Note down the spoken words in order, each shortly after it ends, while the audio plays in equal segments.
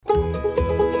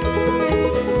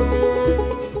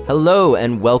Hello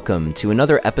and welcome to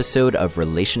another episode of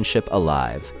Relationship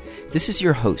Alive. This is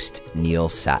your host, Neil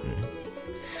Sattin.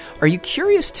 Are you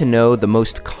curious to know the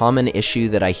most common issue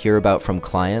that I hear about from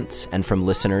clients and from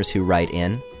listeners who write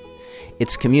in?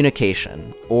 It's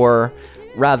communication, or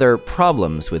rather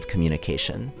problems with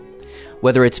communication.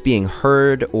 Whether it's being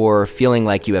heard or feeling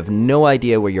like you have no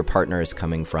idea where your partner is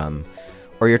coming from,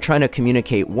 or you're trying to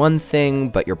communicate one thing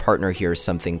but your partner hears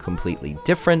something completely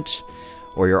different,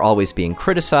 or you're always being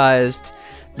criticized,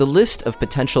 the list of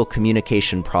potential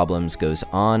communication problems goes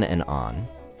on and on.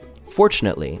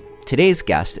 Fortunately, today's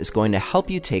guest is going to help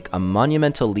you take a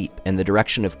monumental leap in the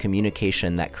direction of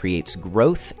communication that creates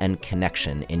growth and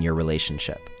connection in your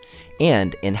relationship,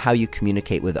 and in how you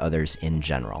communicate with others in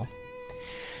general.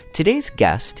 Today's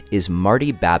guest is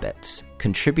Marty Babitz,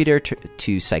 contributor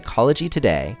to Psychology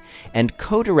Today and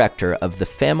co-director of the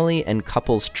Family and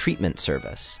Couples Treatment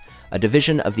Service, a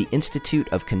division of the Institute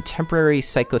of Contemporary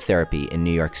Psychotherapy in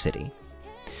New York City.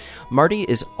 Marty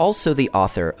is also the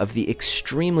author of the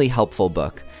extremely helpful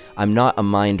book, I'm Not a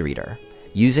Mind Reader,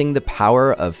 Using the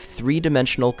Power of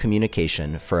Three-Dimensional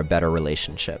Communication for a Better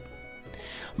Relationship.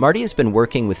 Marty has been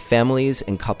working with families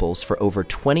and couples for over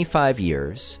 25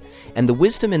 years, and the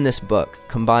wisdom in this book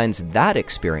combines that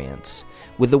experience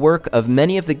with the work of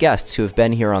many of the guests who have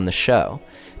been here on the show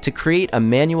to create a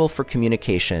manual for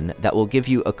communication that will give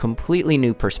you a completely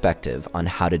new perspective on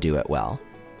how to do it well.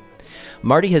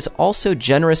 Marty has also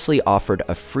generously offered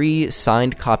a free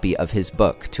signed copy of his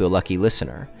book to a lucky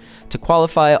listener. To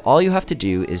qualify, all you have to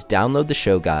do is download the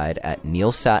show guide at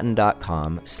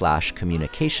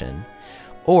neilsattin.com/communication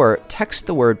or text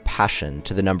the word passion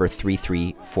to the number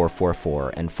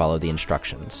 33444 and follow the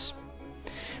instructions.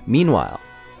 Meanwhile,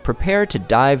 prepare to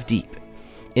dive deep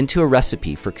into a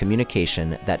recipe for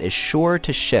communication that is sure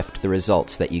to shift the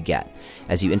results that you get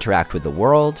as you interact with the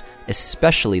world,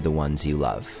 especially the ones you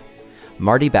love.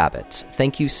 Marty Babitz,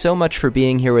 thank you so much for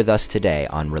being here with us today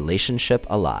on Relationship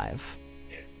Alive.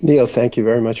 Neil, thank you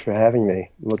very much for having me.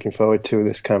 I'm looking forward to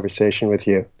this conversation with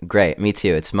you. Great, me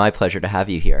too. It's my pleasure to have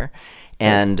you here.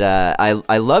 And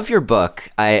I love your book.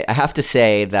 I have to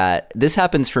say that this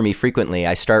happens for me frequently.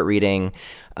 I start reading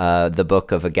the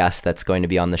book of a guest that's going to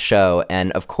be on the show,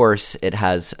 and of course it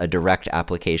has a direct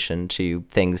application to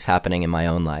things happening in my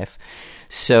own life.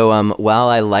 So while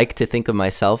I like to think of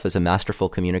myself as a masterful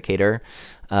communicator,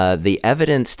 the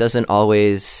evidence doesn't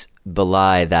always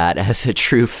belie that as a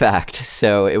true fact.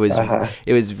 So it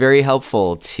was very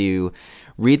helpful to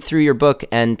read through your book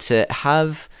and to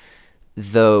have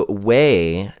the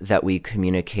way that we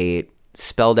communicate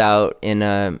spelled out in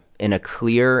a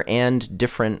clear and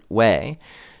different way.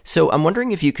 So I'm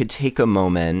wondering if you could take a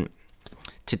moment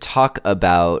to talk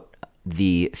about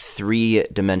the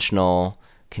three-dimensional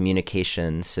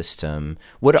communication system.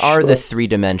 What are the three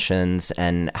dimensions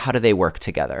and how do they work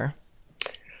together?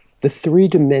 The three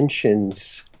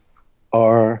dimensions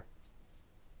are,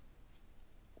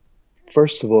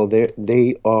 first of all,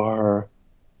 they are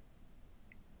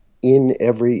in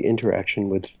every interaction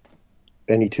with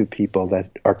any two people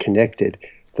that are connected.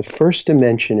 The first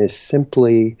dimension is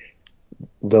simply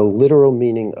the literal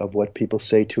meaning of what people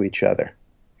say to each other.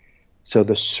 So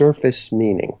the surface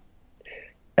meaning.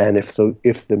 And if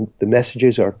the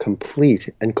messages are complete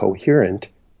and coherent,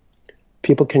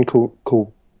 people can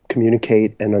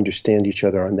communicate and understand each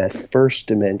other on that first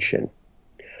dimension.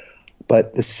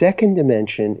 But the second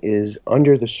dimension is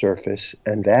under the surface,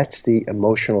 and that's the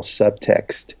emotional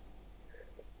subtext.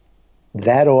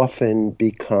 That often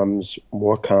becomes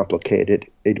more complicated.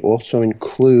 It also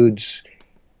includes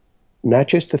not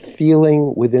just the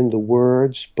feeling within the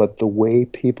words, but the way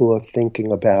people are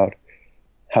thinking about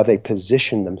how they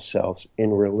position themselves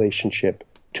in relationship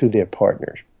to their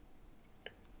partners.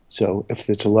 So if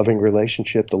it's a loving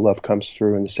relationship, the love comes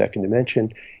through in the second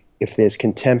dimension. If there's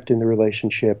contempt in the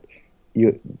relationship,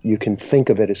 you can think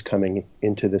of it as coming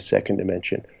into the second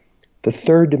dimension. The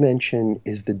third dimension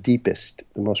is the deepest,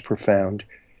 the most profound,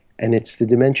 and it's the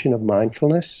dimension of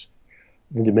mindfulness,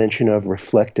 the dimension of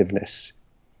reflectiveness.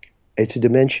 It's a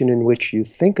dimension in which you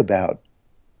think about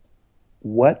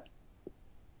what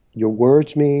your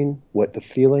words mean, what the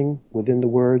feeling within the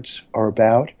words are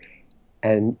about,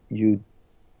 and you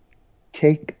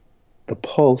take the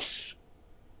pulse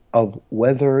of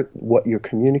whether what you're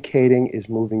communicating is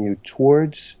moving you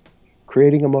towards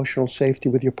creating emotional safety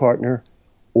with your partner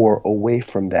or away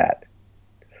from that.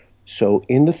 So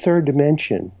in the third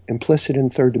dimension, implicit in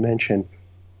third dimension,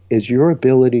 is your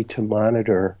ability to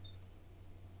monitor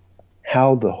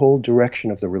how the whole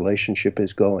direction of the relationship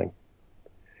is going.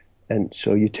 And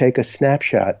so you take a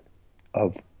snapshot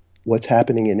of what's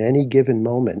happening in any given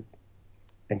moment,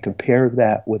 and compare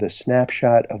that with a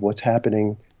snapshot of what's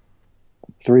happening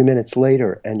 3 minutes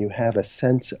later, and you have a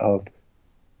sense of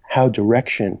how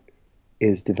direction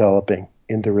is developing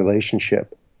in the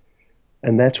relationship.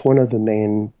 And that's one of the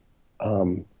main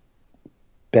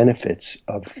benefits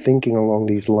of thinking along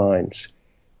these lines,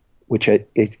 which I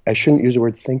shouldn't use the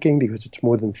word thinking because it's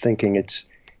more than thinking.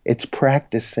 It's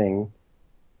practicing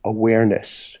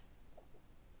awareness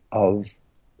of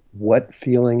what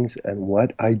feelings and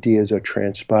what ideas are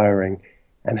transpiring,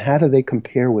 and how do they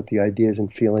compare with the ideas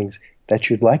and feelings that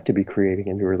you'd like to be creating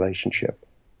in your relationship.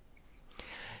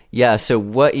 Yeah, so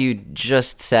what you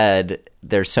just said,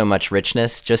 there's so much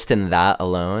richness just in that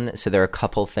alone. So there are a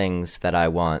couple things that I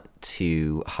want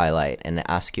to highlight and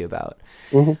ask you about.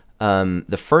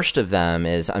 The first of them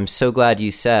is, I'm so glad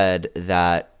you said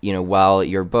that, while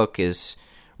your book is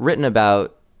written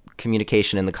about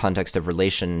communication in the context of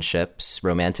relationships,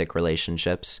 romantic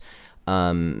relationships,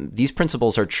 these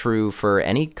principles are true for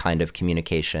any kind of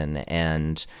communication.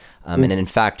 And in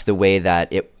fact, the way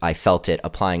that I felt it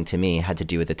applying to me had to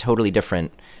do with a totally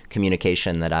different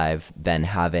communication that I've been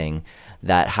having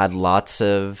that had lots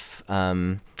of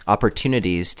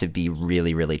opportunities to be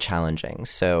really, really challenging.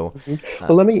 So,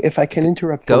 well, if I can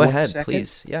interrupt for go 1 ahead, second.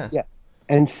 please. Yeah. Yeah.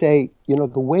 And say, the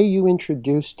way you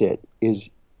introduced it is,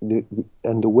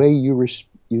 and the way you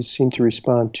seem to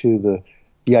respond to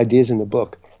the ideas in the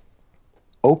book,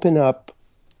 open up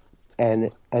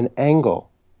an angle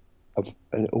of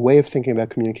a way of thinking about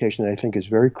communication that I think is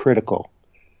very critical.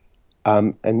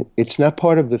 And it's not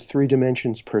part of the three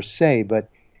dimensions per se, but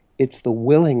it's the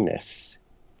willingness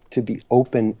to be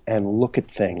open and look at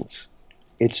things.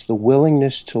 It's the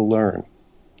willingness to learn.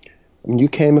 When you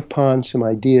came upon some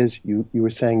ideas, you were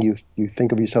saying you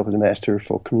think of yourself as a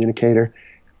masterful communicator,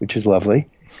 which is lovely,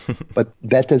 but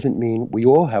that doesn't mean we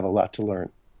all have a lot to learn.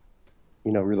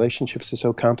 Relationships are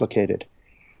so complicated.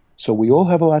 So we all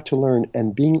have a lot to learn,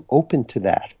 and being open to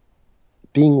that,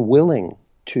 being willing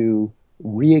to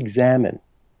re-examine.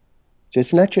 So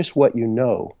it's not just what you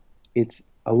know, it's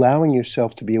allowing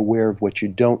yourself to be aware of what you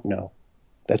don't know.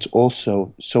 That's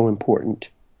also so important.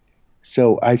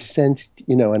 So I've sensed,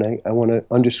 and I want to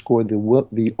underscore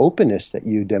the openness that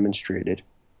you demonstrated,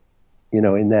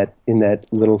 in that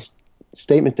little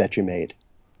statement that you made,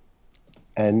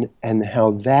 and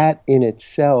how that in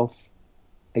itself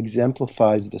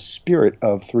exemplifies the spirit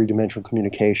of three-dimensional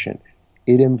communication.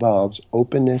 It involves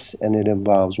openness, and it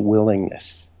involves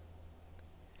willingness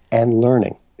and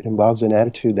learning. It involves an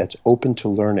attitude that's open to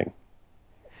learning.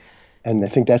 And I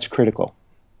think that's critical.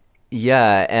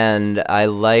 Yeah, and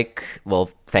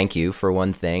thank you for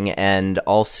one thing. And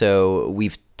also,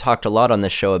 we've talked a lot on the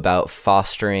show about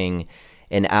fostering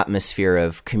an atmosphere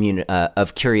of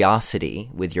curiosity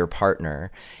with your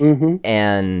partner.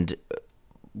 And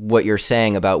what you're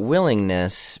saying about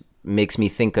willingness makes me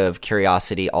think of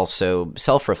curiosity also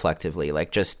self-reflectively,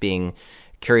 like just being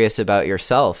curious about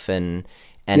yourself and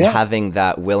having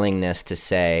that willingness to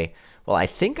say, well, I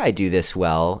think I do this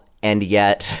well, and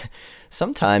yet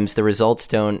sometimes the results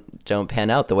don't pan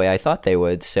out the way I thought they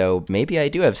would. So maybe I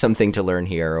do have something to learn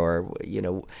here, or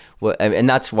and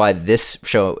that's why this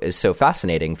show is so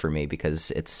fascinating for me,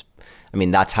 because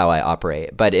that's how I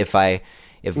operate. But if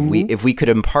we could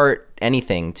impart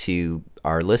anything to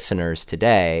our listeners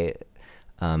today,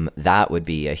 that would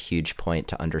be a huge point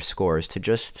to underscore, is to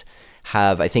just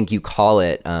have, I think you call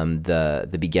it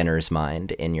the beginner's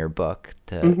mind in your book,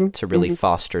 to really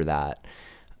foster that,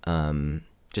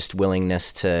 just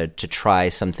willingness to try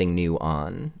something new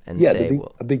on and say,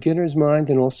 a beginner's mind,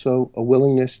 and also a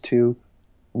willingness to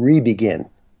re-begin.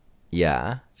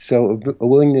 Yeah. So a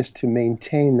willingness to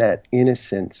maintain that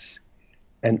innocence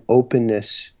and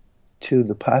openness to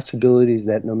the possibilities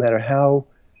that no matter how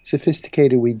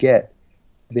sophisticated we get,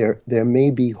 there may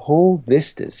be whole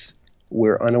vistas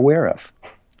we're unaware of.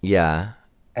 Yeah.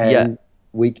 And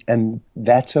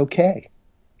that's okay.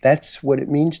 That's what it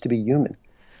means to be human.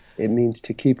 It means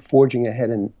to keep forging ahead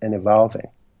and evolving.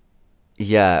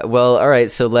 Yeah. Well, all right.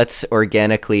 So let's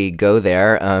organically go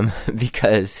there,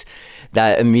 because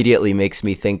that immediately makes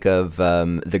me think of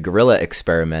the gorilla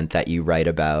experiment that you write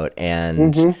about,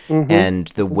 and and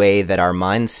the way that our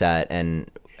mindset and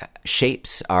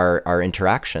shapes our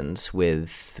interactions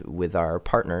with our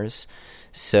partners.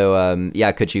 So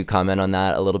could you comment on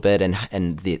that a little bit,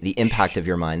 and the impact of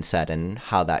your mindset and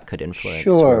how that could influence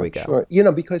where we go?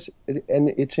 Sure. Because, and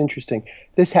it's interesting,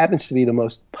 this happens to be the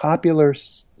most popular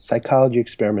psychology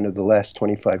experiment of the last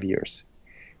 25 years.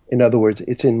 In other words,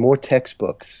 it's in more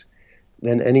textbooks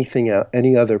than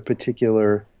any other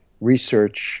particular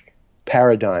research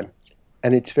paradigm.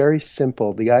 And it's very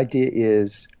simple. The idea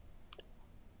is,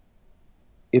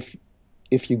 if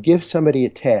if you give somebody a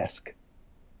task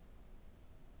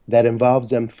that involves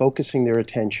them focusing their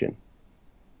attention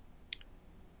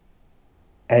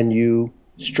and you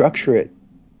structure it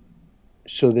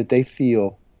so that they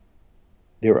feel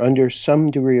they're under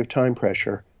some degree of time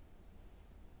pressure,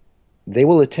 they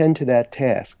will attend to that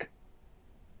task.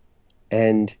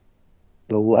 And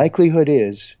the likelihood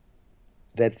is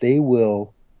that they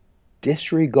will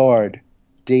disregard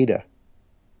data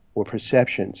or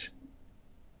perceptions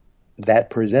that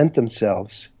present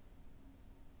themselves,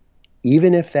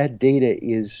 even if that data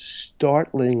is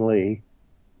startlingly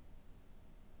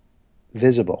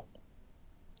visible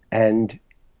and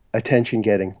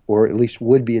attention-getting, or at least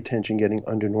would be attention-getting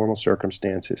under normal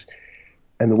circumstances.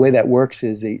 And the way that works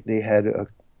is they had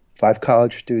 5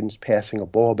 college students passing a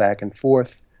ball back and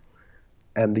forth,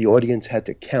 and the audience had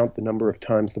to count the number of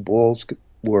times the balls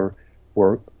were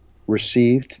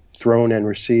received, thrown and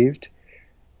received.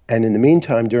 And in the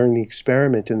meantime, during the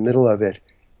experiment, in the middle of it,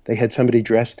 they had somebody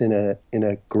dressed in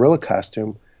a gorilla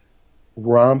costume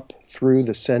romp through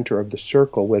the center of the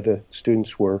circle where the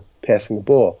students were passing the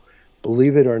ball.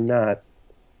 Believe it or not,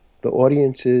 the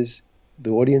audience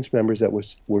members that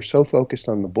were so focused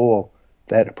on the ball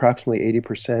that approximately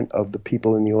 80% of the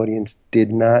people in the audience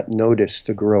did not notice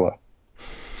the gorilla.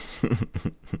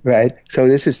 Right? So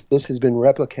this has been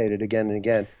replicated again and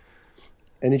again,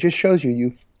 and it just shows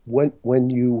you when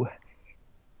you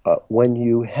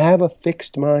have a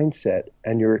fixed mindset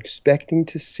and you're expecting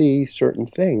to see certain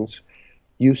things,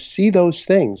 you see those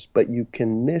things, but you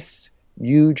can miss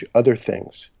huge other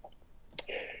things.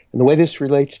 And the way this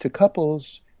relates to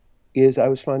couples is, I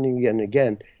was finding again and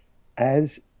again,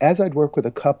 as I'd work with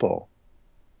a couple,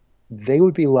 they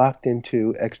would be locked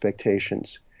into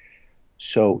expectations.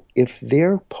 So if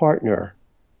their partner,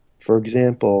 for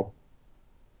example,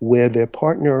 where their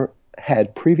partner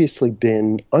had previously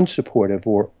been unsupportive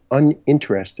or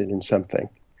uninterested in something,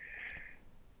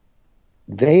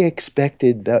 they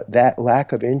expected that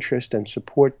lack of interest and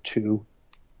support to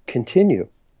continue.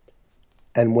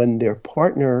 And when their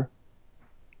partner,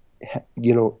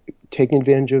 taking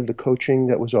advantage of the coaching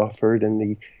that was offered and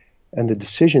the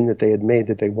decision that they had made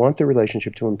that they want the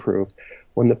relationship to improve,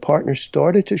 when the partner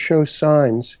started to show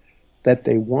signs that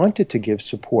they wanted to give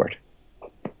support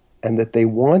and that they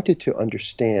wanted to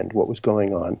understand what was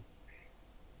going on,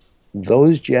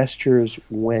 those gestures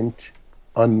went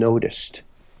unnoticed.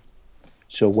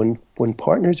 So when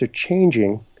partners are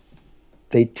changing,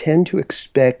 they tend to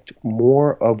expect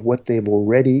more of what they've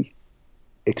already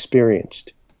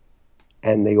experienced.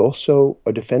 And they also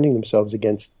are defending themselves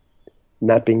against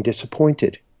not being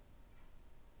disappointed.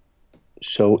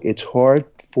 So it's hard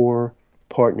for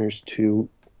partners to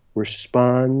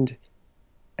respond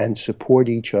and support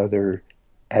each other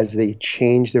as they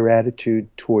change their attitude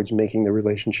towards making the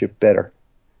relationship better.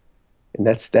 And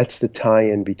that's the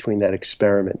tie-in between that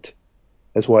experiment.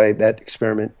 That's why that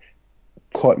experiment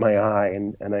caught my eye,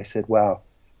 and I said, wow,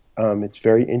 it's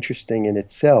very interesting in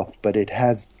itself, but it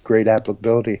has great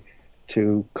applicability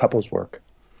to couples work.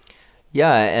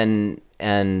 Yeah,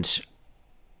 and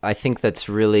I think that's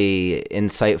really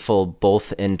insightful,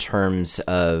 both in terms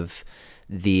of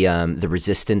the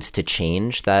resistance to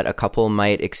change that a couple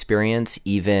might experience,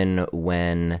 even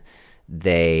when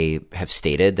they have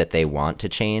stated that they want to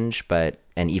change,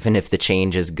 and even if the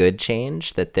change is good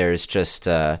change, that there's just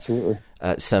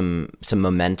some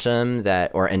momentum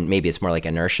and maybe it's more like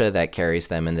inertia that carries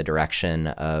them in the direction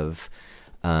of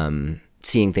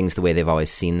seeing things the way they've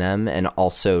always seen them. And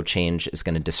also change is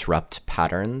going to disrupt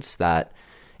patterns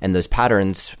and those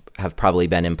patterns have probably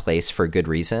been in place for good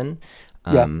reason.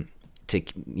 To,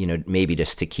 maybe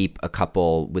just to keep a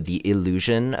couple with the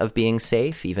illusion of being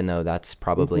safe, even though that's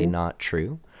probably not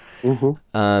true.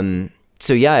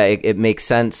 So yeah, it makes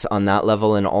sense on that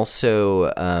level. And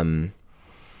also,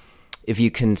 if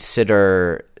you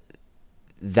consider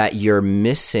that you're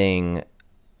missing,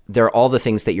 there are all the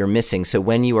things that you're missing. So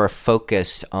when you are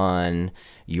focused on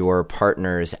your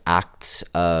partner's acts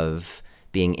of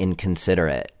being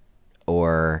inconsiderate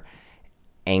or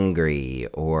angry,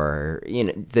 or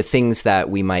the things that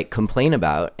we might complain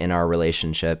about in our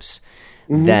relationships,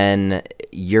 then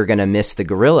you're going to miss the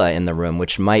gorilla in the room,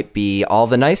 which might be all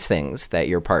the nice things that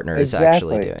your partner is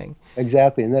actually doing.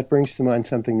 Exactly. And that brings to mind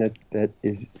something that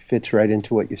fits right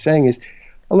into what you're saying, is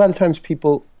a lot of times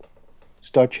people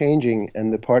start changing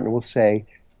and the partner will say,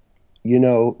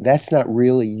 that's not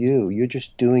really you. You're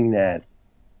just doing that,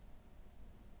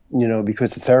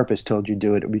 because the therapist told you to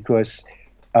do it, or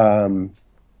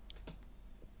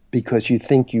because you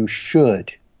think you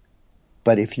should.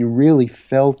 But if you really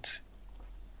felt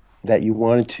that you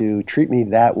wanted to treat me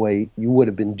that way, you would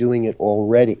have been doing it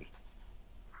already.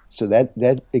 So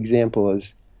that example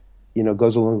is,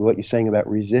 goes along with what you're saying about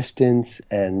resistance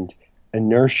and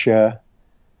inertia.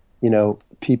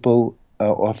 People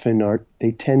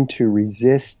they tend to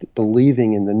resist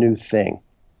believing in the new thing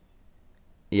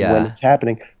when Yeah. it's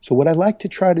happening. So what I like to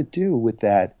try to do with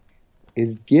that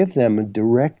is give them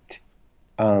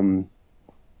um,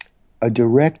 a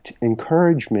direct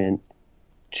encouragement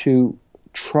to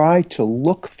try to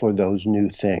look for those new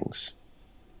things,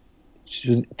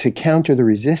 to counter the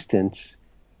resistance,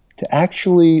 to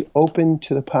actually open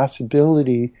to the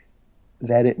possibility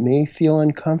that it may feel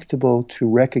uncomfortable to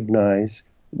recognize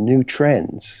new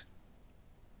trends,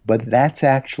 but that's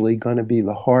actually going to be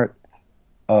the heart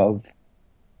of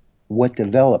what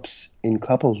develops in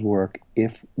couples work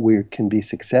if we can be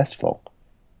successful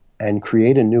and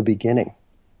create a new beginning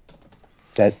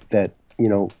that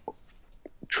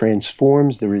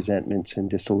transforms the resentments and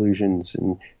disillusionments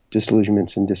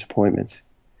and disappointments.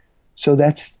 So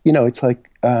that's it's like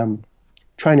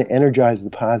trying to energize the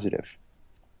positive.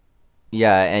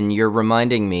 Yeah, and you're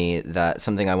reminding me that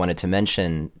something I wanted to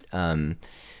mention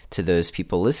to those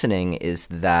people listening is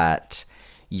that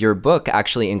your book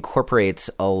actually incorporates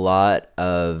a lot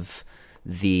of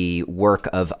the work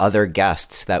of other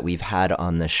guests that we've had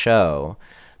on the show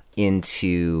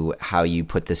into how you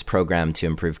put this program to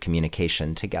improve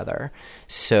communication together.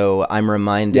 So I'm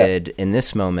reminded in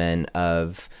this moment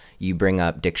of you bring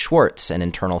up Dick Schwartz and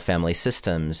internal family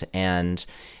systems, and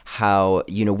how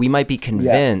we might be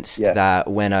convinced that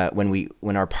when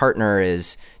our partner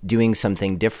is doing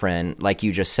something different, like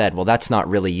you just said, well, that's not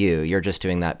really you. You're just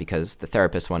doing that because the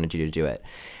therapist wanted you to do it.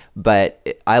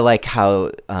 But I like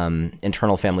how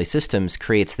internal family systems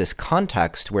creates this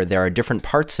context where there are different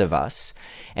parts of us.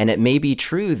 And it may be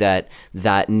true that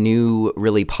that new,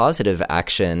 really positive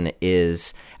action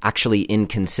is actually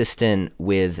inconsistent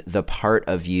with the part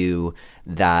of you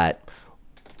that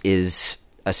is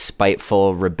a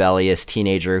spiteful, rebellious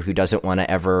teenager who doesn't want to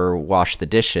ever wash the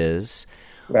dishes.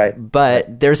 Right.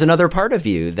 But there's another part of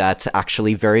you that's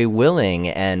actually very willing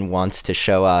and wants to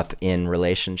show up in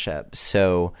relationships.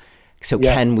 So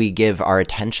can we give our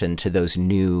attention to those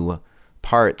new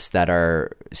parts that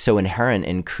are so inherent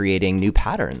in creating new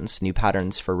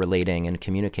patterns for relating and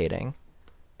communicating?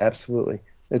 Absolutely.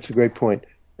 That's a great point.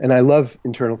 And I love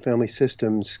internal family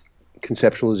systems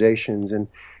conceptualizations. And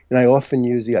I often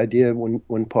use the idea when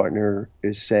one partner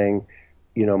is saying,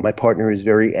 my partner is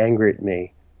very angry at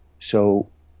me. So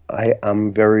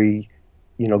I'm very,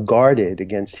 guarded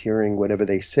against hearing whatever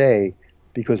they say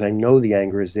because I know the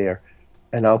anger is there.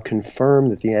 And I'll confirm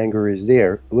that the anger is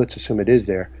there. Let's assume it is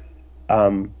there.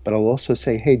 But I'll also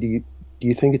say, hey, do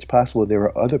you think it's possible there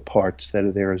are other parts that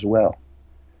are there as well?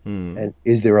 And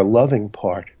is there a loving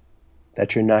part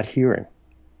that you're not hearing,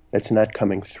 that's not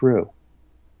coming through?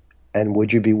 And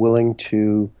would you be willing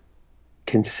to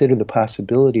consider the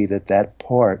possibility that that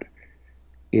part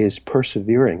is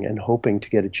persevering and hoping to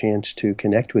get a chance to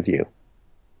connect with you?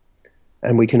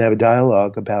 And we can have a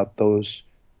dialogue about those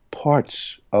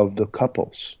parts of the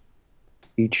couples,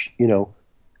 each,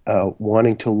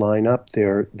 wanting to line up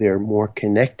their more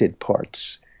connected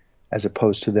parts as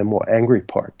opposed to their more angry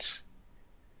parts.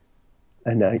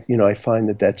 And I find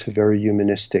that that's a very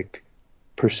humanistic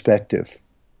perspective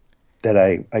that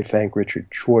I thank Richard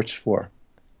Schwartz for.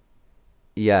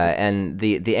 Yeah, and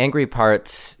the angry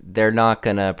parts, they're not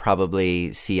gonna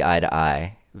probably see eye to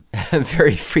eye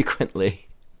very frequently,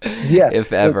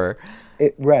 if ever.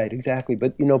 Right, exactly.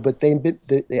 But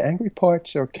the angry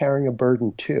parts are carrying a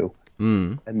burden too,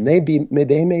 and they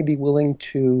may be willing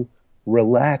to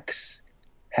relax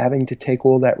having to take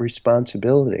all that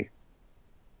responsibility,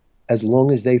 as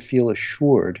long as they feel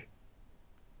assured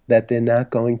that they're not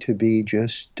going to be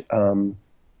just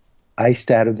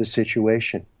iced out of the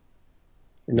situation.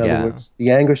 In other words, the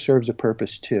anger serves a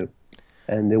purpose too.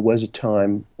 And there was a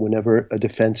time whenever a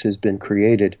defense has been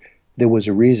created, there was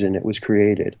a reason it was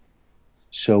created.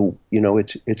 So,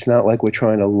 it's not like we're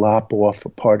trying to lop off a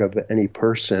part of any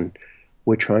person.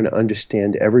 We're trying to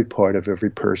understand every part of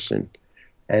every person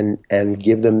and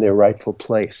give them their rightful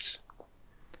place.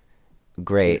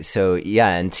 Great. So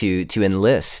and to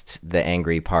enlist the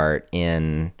angry part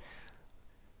in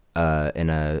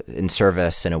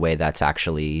service in a way that's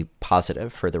actually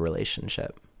positive for the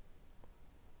relationship.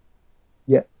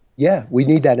 Yeah, we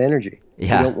need that energy.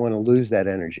 Yeah. We don't want to lose that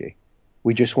energy.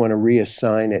 We just want to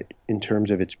reassign it in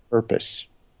terms of its purpose.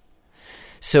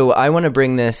 So I want to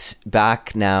bring this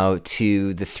back now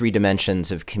to the 3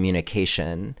 dimensions of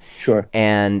communication. Sure.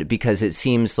 And because it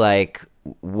seems like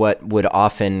what would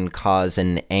often cause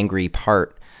an angry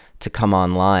part to come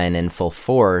online in full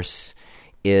force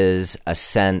is a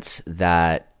sense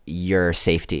that your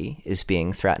safety is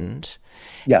being threatened.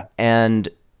 Yeah. And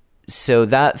so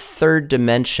that third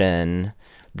dimension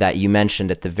that you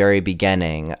mentioned at the very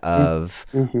beginning of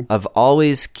Mm-hmm. of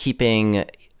always keeping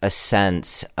a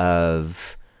sense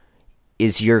of,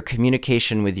 is your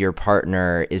communication with your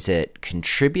partner, is it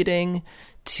contributing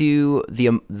to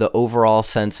the overall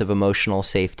sense of emotional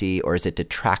safety, or is it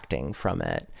detracting from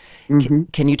it? Mm-hmm.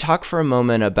 Can you talk for a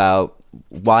moment about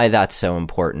why that's so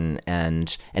important,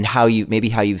 and how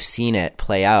you've seen it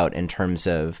play out in terms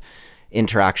of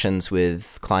interactions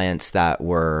with clients that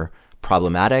were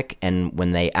problematic, and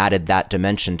when they added that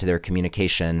dimension to their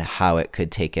communication, how it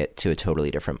could take it to a totally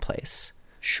different place?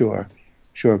 Sure.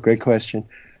 Sure. Great question.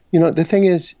 The thing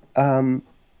is,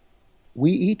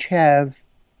 we each have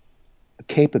a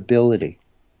capability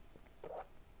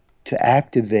to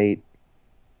activate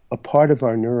a part of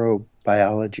our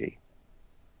neurobiology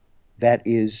that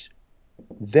is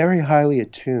very highly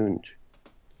attuned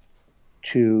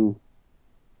to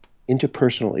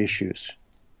interpersonal issues.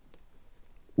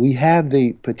 We have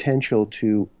the potential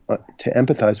to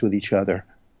empathize with each other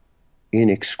in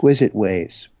exquisite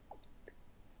ways,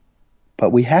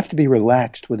 but we have to be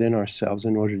relaxed within ourselves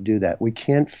in order to do that. We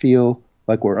can't feel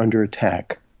like we're under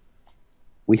attack.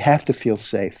 We have to feel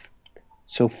safe.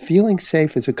 So feeling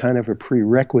safe is a kind of a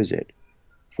prerequisite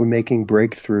for making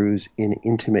breakthroughs in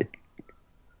intimate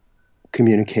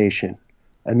communication.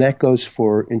 And that goes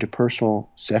for interpersonal,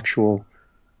 sexual.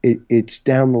 It's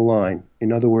down the line.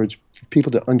 In other words, for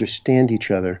people to understand each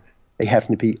other, they have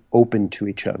to be open to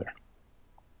each other.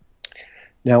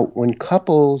 Now, when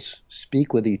couples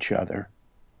speak with each other,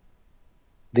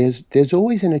 there's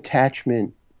always an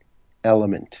attachment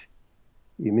element.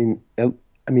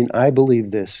 I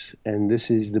believe this, and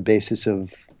this is the basis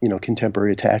of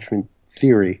contemporary attachment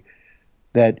theory,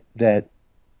 that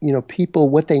people,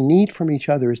 what they need from each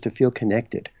other is to feel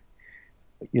connected.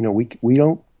 We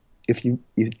don't.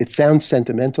 It sounds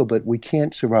sentimental, but we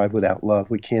can't survive without love.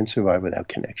 We can't survive without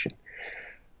connection.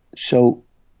 So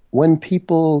when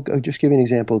people, I'll just give you an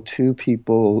example, two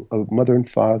people, a mother and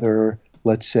father,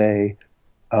 let's say,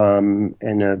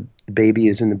 and a baby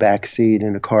is in the back seat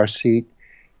in a car seat,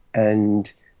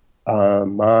 and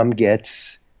mom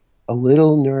gets a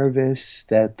little nervous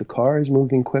that the car is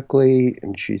moving quickly,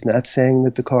 and she's not saying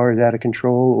that the car is out of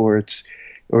control or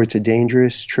it's a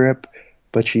dangerous trip,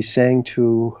 but she's saying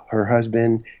to her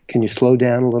husband, "Can you slow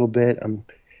down a little bit?"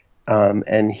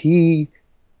 And he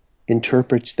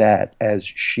interprets that as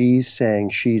she's saying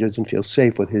she doesn't feel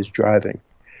safe with his driving.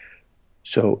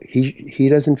 So he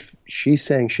doesn't. She's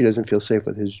saying she doesn't feel safe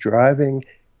with his driving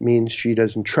means she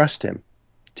doesn't trust him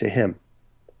to him,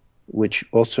 which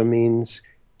also means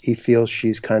he feels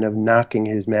she's kind of knocking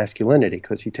his masculinity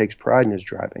because he takes pride in his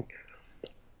driving.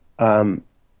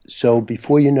 So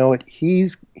before you know it,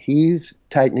 he's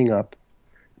tightening up,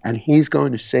 and he's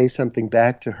going to say something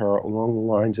back to her along the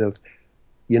lines of,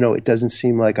 it doesn't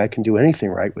seem like I can do anything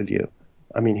right with you.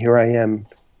 I mean, here I am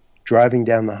driving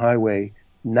down the highway,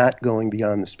 not going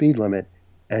beyond the speed limit,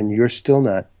 and you're still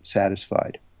not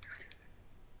satisfied.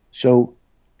 So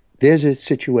there's a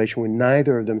situation where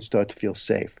neither of them start to feel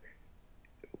safe.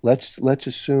 Let's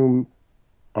assume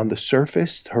on the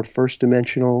surface, her first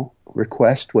dimensional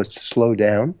request was to slow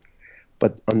down,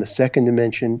 but on the second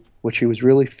dimension, what she was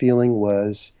really feeling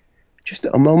was just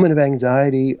a moment of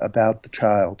anxiety about the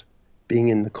child being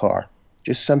in the car,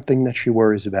 just something that she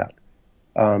worries about.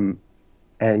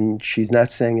 And she's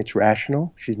not saying it's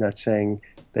rational. She's not saying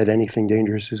that anything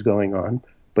dangerous is going on,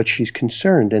 but she's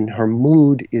concerned, and her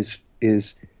mood is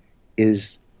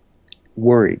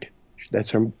worried.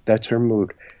 That's her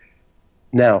mood.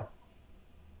 Now,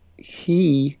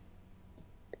 he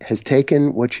has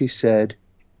taken what she said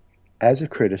as a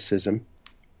criticism,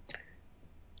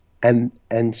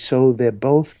 and so they're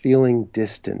both feeling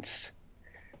distance.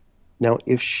 Now,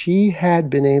 if she had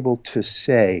been able to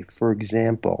say, for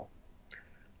example,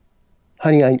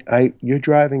 "Honey, you're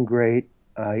driving great.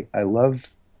 I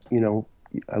love the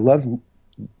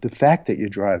fact that you're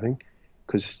driving,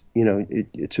 because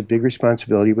it's a big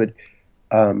responsibility, but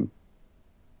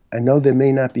I know there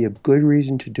may not be a good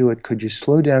reason to do it. Could you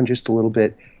slow down just a little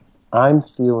bit? I'm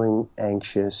feeling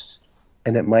anxious,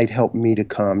 and it might help me to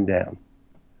calm down."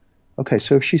 Okay,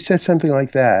 so if she said something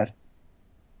like that,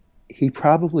 he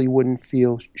probably wouldn't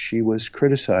feel she was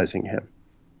criticizing him.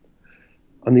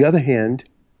 On the other hand,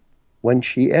 when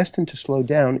she asked him to slow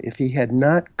down, if he had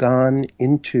not gone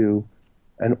into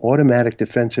an automatic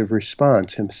defensive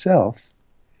response himself,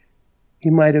 he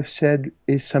might have said,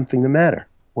 "Is something the matter?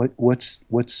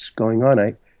 What's going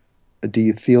on? Do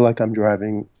you feel like I'm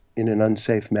driving in an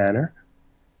unsafe manner?"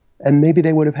 And maybe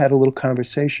they would have had a little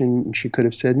conversation, and she could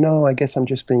have said, "No, I guess I'm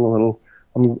just being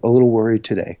I'm a little worried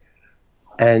today."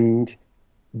 And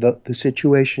the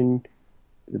situation,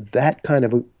 that kind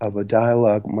of a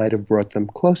dialogue might have brought them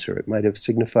closer. It might have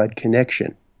signified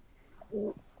connection.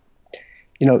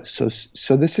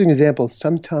 So this is an example.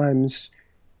 Sometimes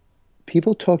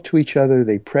people talk to each other,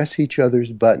 they press each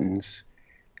other's buttons,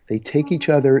 they take each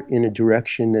other in a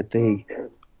direction that they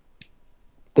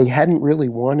hadn't really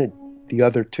wanted the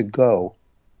other to go.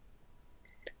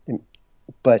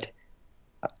 But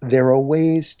there are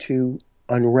ways to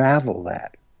unravel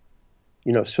that.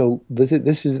 So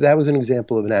that was an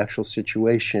example of an actual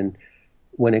situation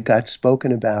when it got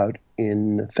spoken about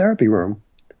in the therapy room,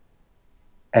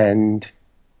 and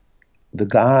the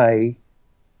guy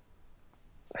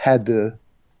had the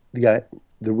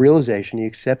realization. He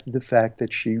accepted the fact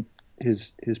that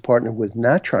his partner was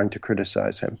not trying to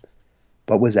criticize him,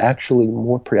 but was actually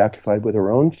more preoccupied with her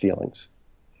own feelings.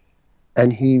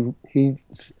 And he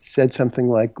said something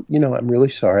like, "I'm really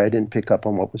sorry I didn't pick up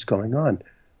on what was going on.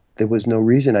 There was no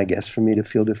reason, I guess, for me to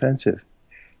feel defensive."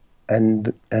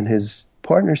 And his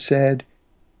partner said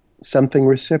something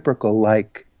reciprocal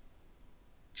like,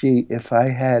 "Gee, if I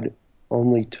had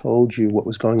only told you what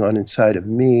was going on inside of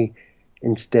me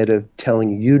instead of telling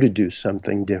you to do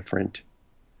something different,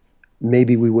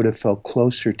 maybe we would have felt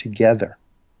closer together."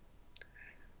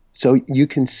 So you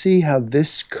can see how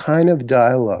this kind of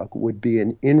dialogue would be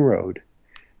an inroad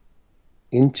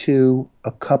into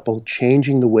a couple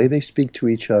changing the way they speak to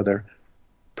each other,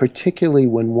 particularly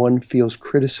when one feels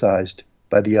criticized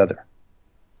by the other.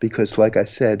 Because, like I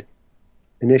said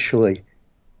initially,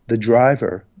 the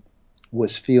driver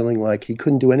was feeling like he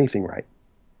couldn't do anything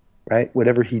right?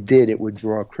 Whatever he did, it would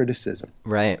draw criticism.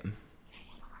 Right.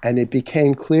 And it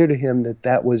became clear to him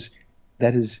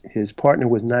that his partner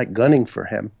was not gunning for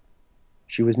him.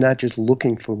 She was not just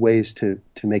looking for ways to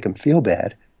make him feel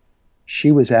bad.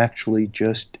 She was actually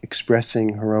just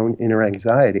expressing her own inner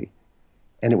anxiety.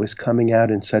 And it was coming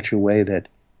out in such a way that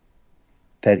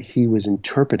he was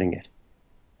interpreting it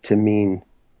to mean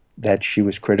that she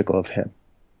was critical of him.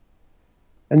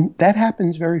 And that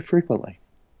happens very frequently.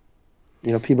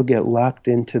 People get locked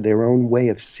into their own way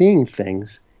of seeing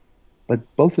things, but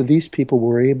both of these people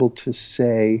were able to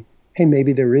say, hey,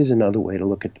 maybe there is another way to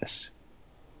look at this.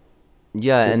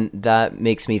 Yeah, and that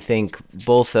makes me think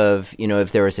both of,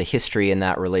 if there was a history in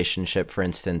that relationship, for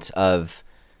instance, of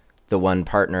the one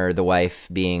partner, the wife,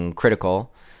 being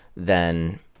critical,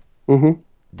 then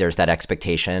there's that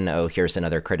expectation, oh, here's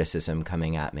another criticism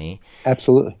coming at me.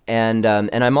 Absolutely. And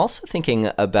I'm also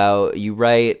thinking about, you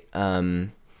write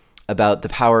about the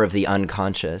power of the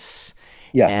unconscious.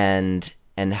 Yeah.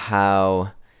 And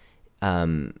how,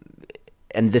 and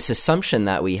this assumption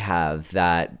that we have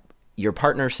that your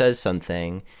partner says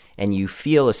something and you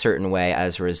feel a certain way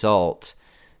as a result.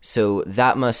 So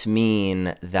that must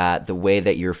mean that the way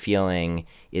that you're feeling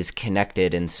is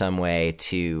connected in some way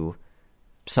to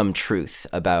some truth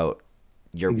about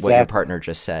what your partner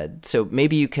just said. So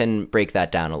maybe you can break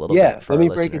that down a little bit for our listeners. Let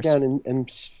me break it down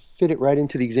and fit it right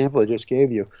into the example I just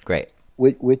gave you. Great.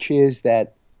 Which is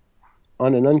that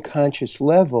on an unconscious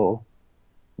level,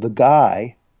 the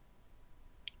guy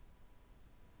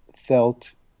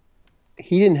felt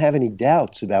he didn't have any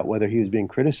doubts about whether he was being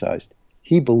criticized.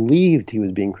 He believed he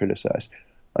was being criticized.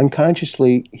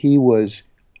 Unconsciously, he was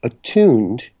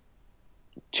attuned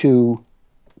to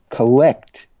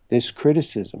collect this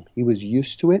criticism. He was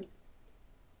used to it.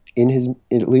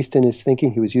 At least in his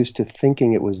thinking, he was used to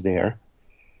thinking it was there.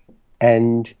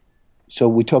 And so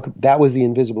that was the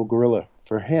invisible gorilla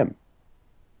for him.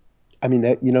 I mean,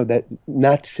 that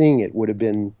not seeing it would have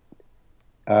been,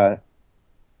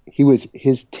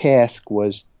 his task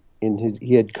was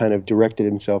he had kind of directed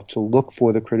himself to look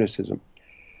for the criticism.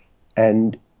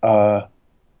 And it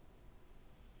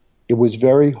was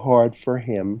very hard for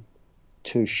him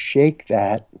to shake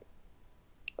that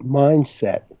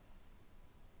mindset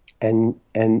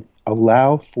and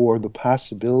allow for the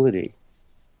possibility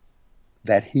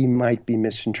that he might be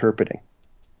misinterpreting,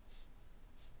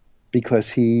 because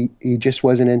he just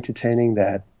wasn't entertaining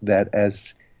that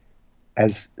as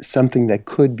something that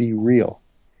could be real.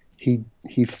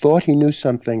 He thought he knew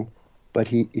something, but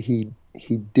he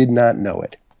did not know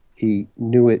it. He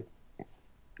knew it,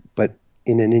 but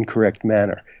in an incorrect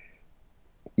manner.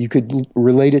 You could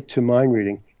relate it to mind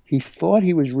reading. He thought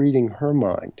he was reading her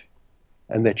mind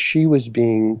and that she was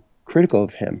being critical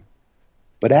of him,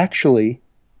 but actually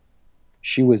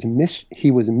he was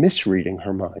misreading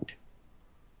her mind,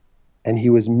 and he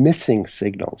was missing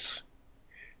signals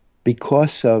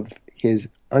because of his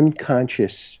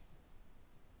unconscious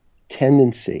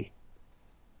tendency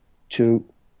to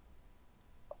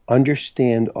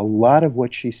understand a lot of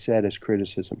what she said as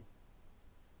criticism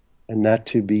and not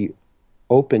to be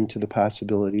open to the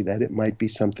possibility that it might be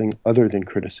something other than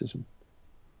criticism.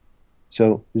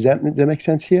 So does that make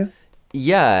sense here?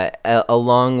 Yeah,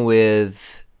 along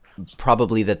with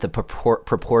probably that the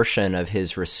proportion of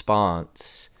his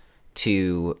response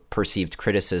to perceived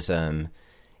criticism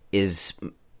is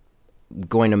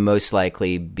going to most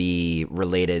likely be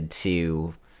related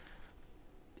to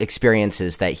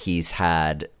experiences that he's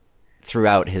had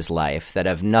throughout his life that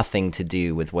have nothing to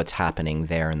do with what's happening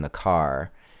there in the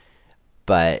car,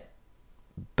 but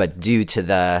due to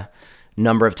the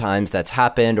number of times that's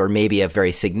happened, or maybe a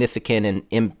very significant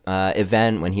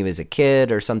event when he was a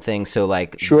kid or something. So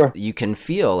like, Sure. you can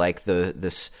feel like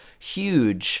this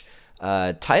huge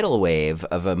tidal wave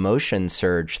of emotion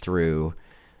surge through,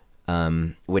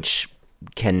 which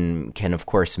can of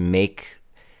course make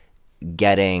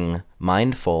getting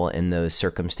mindful in those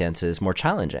circumstances more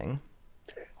challenging.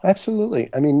 Absolutely.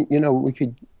 I mean, we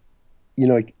could,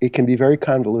 it can be very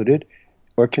convoluted,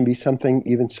 or it can be something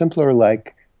even simpler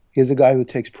like here's a guy who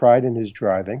takes pride in his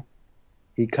driving.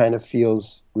 He kind of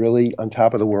feels really on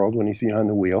top of the world when he's behind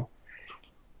the wheel,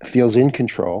 feels in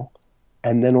control,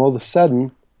 and then all of a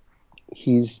sudden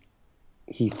he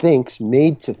thinks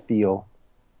made to feel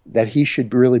that he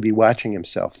should really be watching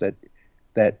himself,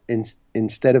 that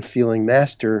instead of feeling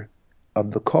master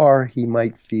of the car, he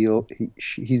might feel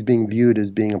he's being viewed as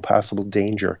being a possible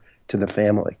danger to the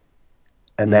family.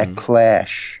 And that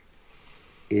clash,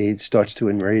 it starts to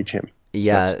enrage him. Starts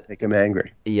Yeah, to make him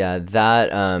angry. yeah,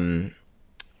 that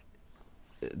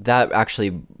actually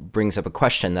brings up a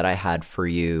question that I had for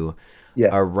you Yeah.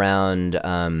 around.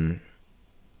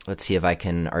 Let's see if I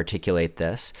can articulate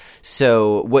this.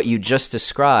 So what you just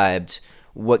described,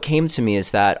 what came to me is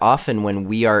that often when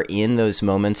we are in those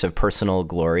moments of personal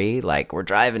glory, like we're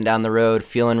driving down the road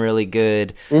feeling really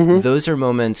good, those are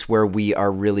moments where we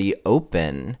are really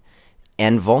open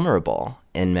and vulnerable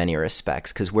in many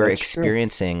respects, because we're That's true.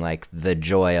 experiencing like the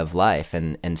joy of life,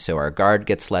 and so our guard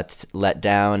gets let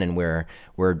down, and we're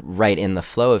right in the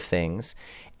flow of things,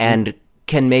 and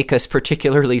can make us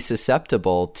particularly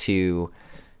susceptible to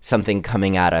something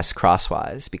coming at us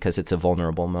crosswise because it's a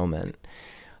vulnerable moment.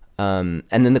 And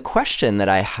then the question that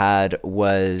I had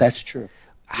was, That's true.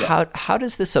 Yeah. how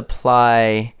does this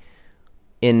apply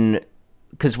in,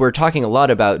 because we're talking a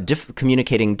lot about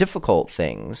communicating difficult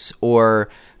things, or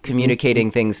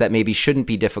communicating things that maybe shouldn't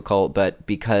be difficult, but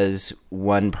because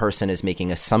one person is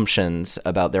making assumptions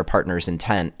about their partner's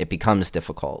intent, it becomes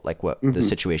difficult, like what the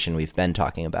situation we've been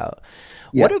talking about.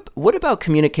 Yeah. What about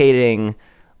communicating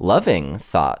loving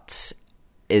thoughts?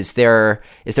 Is there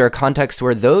a context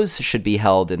where those should be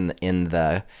held in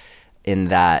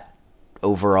that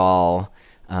overall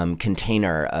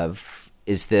container of,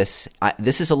 is this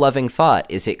is a loving thought?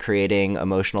 Is it creating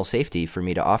emotional safety for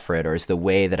me to offer it, or is the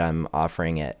way that I'm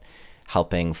offering it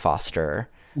helping foster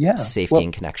Yeah. safety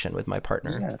and connection with my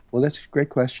partner? Yeah. Well, that's a great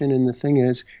question. And the thing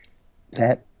is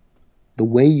that the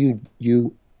way you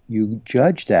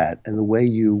judge that and the way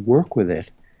you work with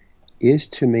it is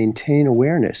to maintain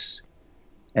awareness.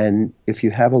 And if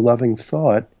you have a loving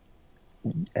thought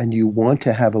and you want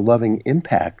to have a loving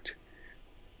impact,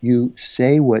 you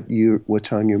say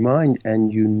what's on your mind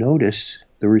and you notice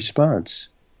the response.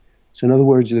 So in other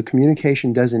words, the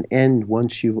communication doesn't end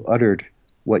once you've uttered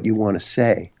what you want to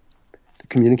say. The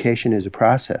communication is a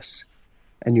process,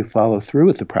 and you follow through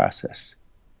with the process.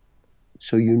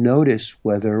 So you notice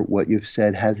whether what you've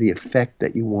said has the effect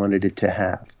that you wanted it to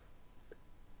have.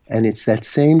 And it's that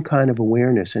same kind of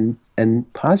awareness, and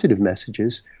positive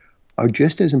messages are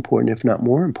just as important, if not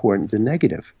more important, than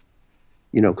negative.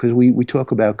 Because we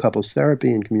talk about couples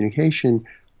therapy and communication.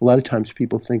 A lot of times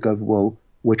people think of, well,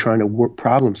 we're trying to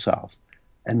problem solve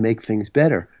and make things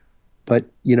better. But,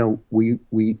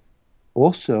 we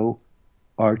also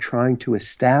are trying to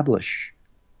establish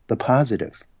the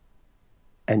positive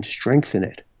and strengthen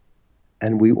it.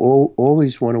 And we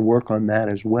always want to work on that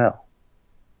as well.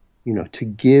 To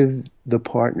give the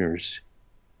partners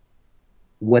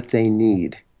what they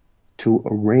need to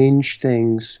arrange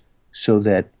things so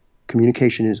that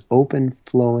communication is open,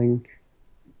 flowing,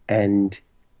 and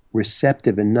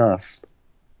receptive enough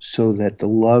so that the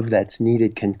love that's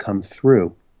needed can come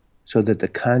through, so that the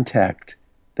contact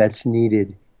that's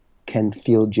needed can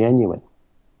feel genuine.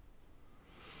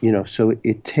 So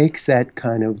it takes that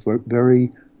kind of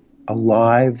very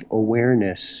alive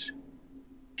awareness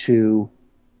to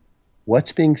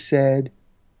what's being said,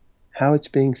 how it's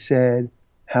being said,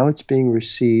 how it's being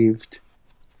received,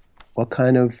 what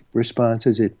kind of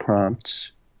responses it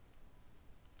prompts,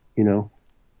 you know,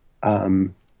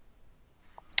 um,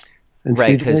 and Right,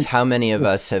 three because dimensions. how many of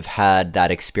us have had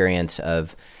that experience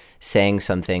of saying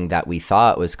something that we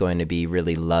thought was going to be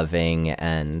really loving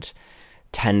and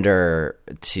tender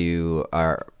to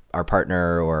our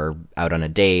partner or out on a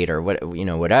date or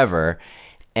whatever,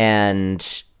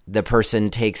 and the person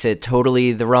takes it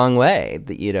totally the wrong way,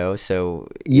 so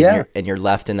Yeah, you're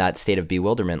left in that state of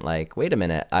bewilderment, like, wait a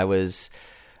minute, I was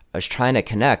trying to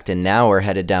connect, and now we're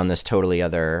headed down this totally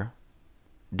other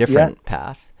yeah, different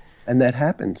path. and that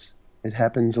happens. It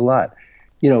happens a lot.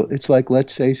 You know, it's like,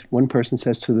 let's say one person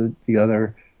says to the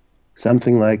other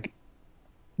something like,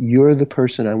 "You're the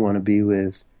person I want to be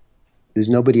with. There's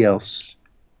nobody else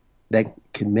that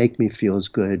can make me feel as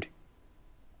good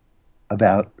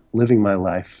about living my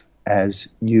life as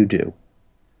you do."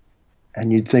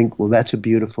 And you'd think, well, that's a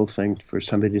beautiful thing for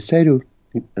somebody to say to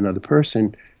another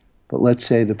person. But let's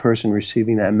say the person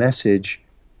receiving that message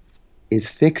is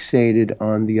fixated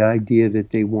on the idea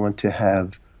that they want to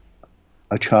have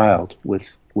a child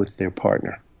with their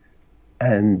partner.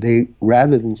 And they,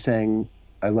 rather than saying,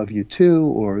 "I love you too,"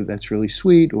 or "That's really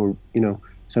sweet," or,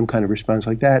 some kind of response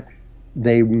like that,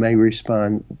 they may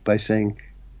respond by saying,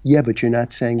 "Yeah, but you're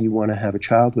not saying you want to have a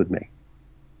child with me."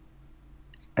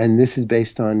 And this is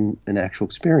based on an actual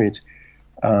experience.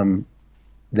 Um,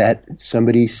 that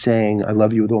somebody saying, "I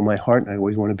love you with all my heart and I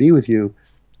always want to be with you,"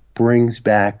 brings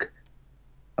back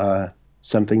uh,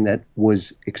 something that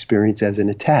was experienced as an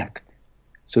attack.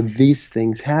 So these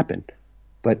things happen.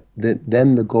 But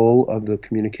then the goal of the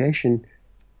communication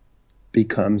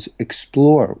becomes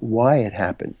explore why it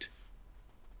happened.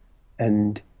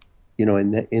 And,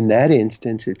 in that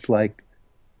instance, it's like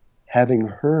having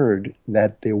heard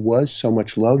that there was so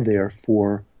much love there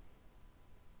for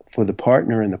the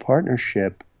partner and the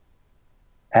partnership,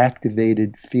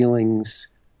 activated feelings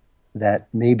that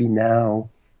maybe now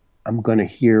I'm going to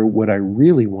hear what I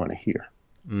really want to hear.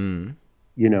 Mm.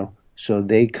 So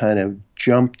they kind of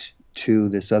jumped to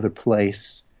this other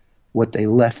place. What they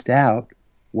left out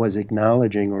was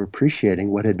acknowledging or appreciating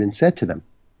what had been said to them.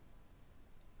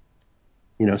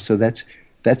 So that's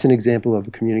an example of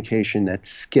a communication that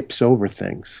skips over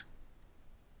things.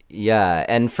 Yeah,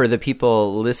 and for the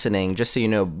people listening, just so you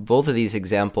know, both of these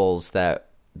examples that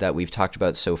we've talked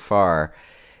about so far,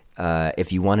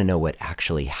 if you want to know what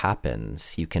actually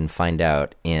happens, you can find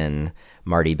out in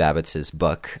Marty Babbitt's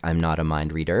book, I'm Not a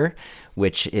Mind Reader,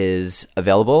 which is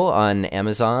available on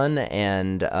Amazon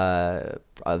and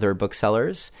other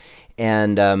booksellers.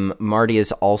 And Marty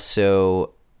has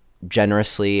also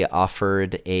generously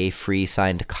offered a free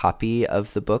signed copy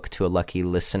of the book to a lucky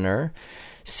listener.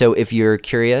 So if you're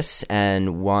curious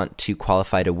and want to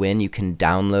qualify to win, you can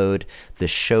download the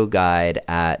show guide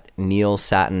at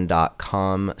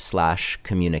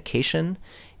neilsattin.com/communication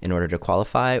in order to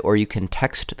qualify, or you can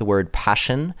text the word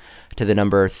passion to the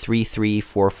number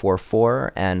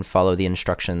 33444 and follow the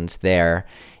instructions there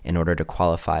in order to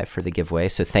qualify for the giveaway.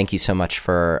 So thank you so much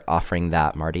for offering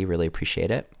that, Marty. Really appreciate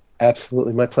it.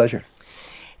 Absolutely, my pleasure.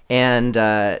 And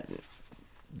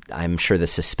I'm sure the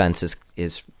suspense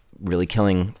is really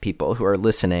killing people who are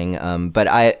listening. But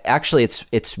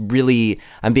it's really,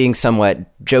 I'm being somewhat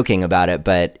joking about it,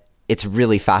 but it's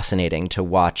really fascinating to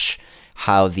watch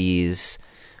how these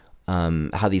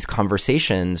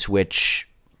conversations, which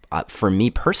for me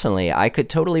personally, I could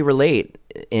totally relate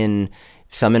in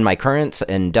my current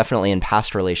and definitely in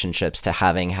past relationships to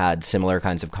having had similar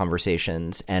kinds of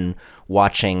conversations and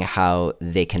watching how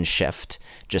they can shift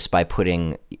just by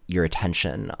putting your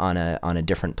attention on a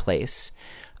different place.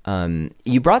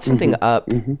 You brought something up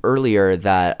earlier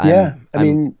that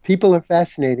people are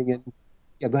fascinating. And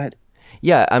yeah, go ahead.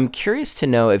 yeah, I'm curious to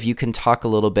know if you can talk a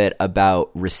little bit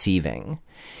about receiving.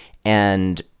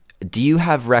 And do you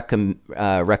have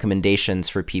recommendations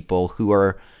for people who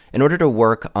are, in order to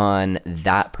work on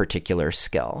that particular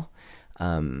skill,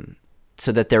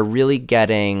 so that they're really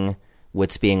getting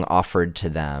what's being offered to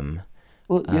them?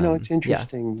 Well, it's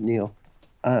interesting, Neil.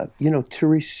 To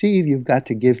receive, you've got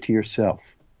to give to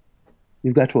yourself.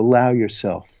 You've got to allow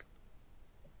yourself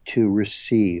to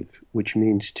receive, which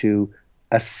means to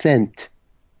assent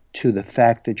to the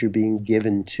fact that you're being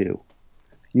given to.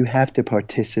 You have to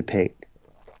participate.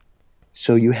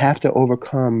 So you have to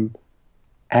overcome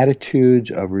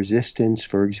attitudes of resistance.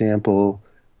 For example,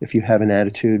 if you have an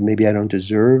attitude, maybe I don't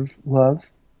deserve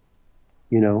love,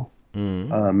 you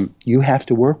have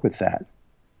to work with that.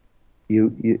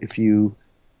 If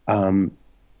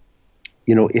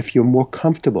you're more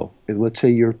comfortable, let's say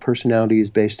your personality is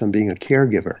based on being a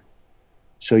caregiver,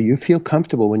 so you feel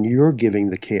comfortable when you're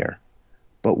giving the care,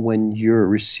 but when you're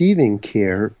receiving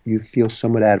care, you feel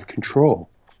somewhat out of control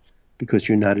because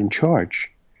you're not in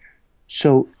charge.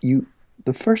 So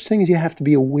the first thing is you have to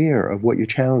be aware of what your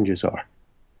challenges are.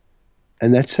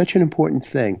 And that's such an important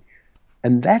thing.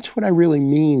 And that's what I really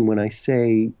mean when I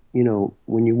say,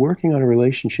 when you're working on a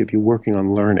relationship, you're working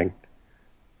on learning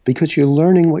because you're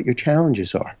learning what your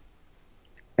challenges are.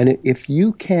 And if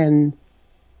you can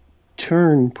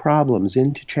turn problems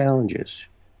into challenges,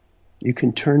 you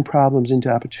can turn problems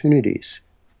into opportunities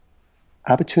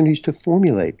to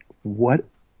formulate what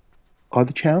are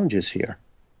the challenges here.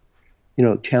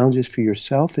 Challenges for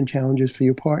yourself and challenges for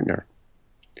your partner.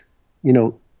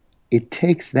 It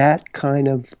takes that kind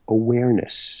of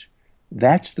awareness.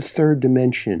 That's the third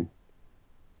dimension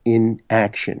in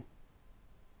action.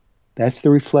 That's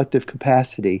the reflective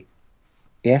capacity,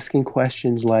 asking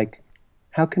questions like,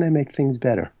 how can I make things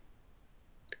better?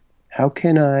 How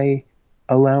can I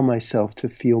allow myself to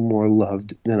feel more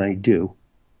loved than I do?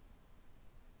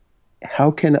 How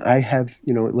can I have,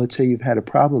 let's say you've had a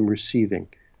problem receiving.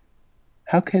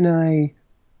 How can I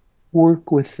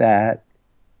work with that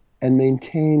and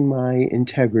maintain my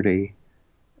integrity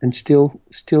and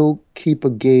still keep a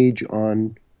gauge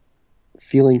on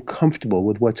feeling comfortable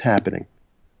with what's happening?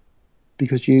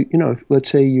 Because let's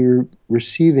say you're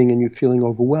receiving and you're feeling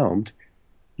overwhelmed,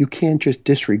 you can't just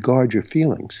disregard your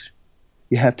feelings.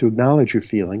 You have to acknowledge your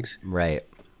feelings. Right.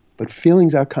 But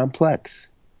feelings are complex,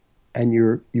 and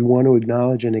you want to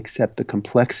acknowledge and accept the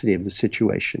complexity of the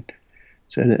situation.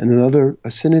 So,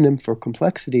 a synonym for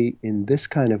complexity in this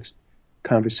kind of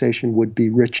conversation would be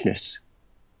richness,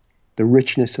 the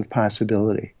richness of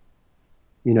possibility.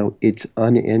 It's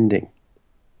unending.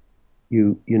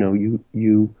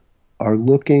 You are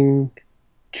looking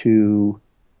to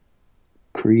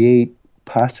create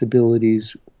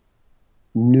possibilities,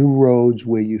 new roads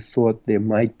where you thought there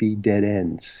might be dead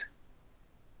ends.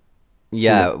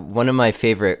 Yeah, one of my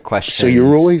favorite questions. So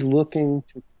you're always looking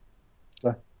to.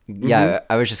 Yeah,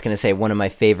 I was just going to say one of my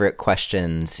favorite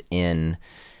questions in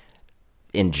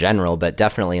general, but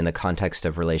definitely in the context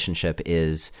of relationship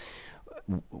is,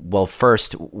 well,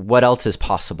 first, what else is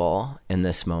possible in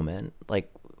this moment? Like,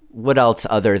 what else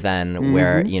other than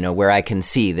where I can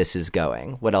see this is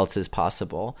going? What else is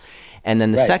possible? And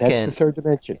then the second, that's the third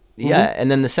dimension. Yeah, and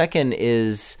then the second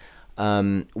is,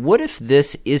 what if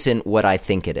this isn't what I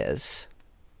think it is?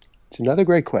 It's another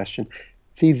great question.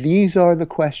 See, these are the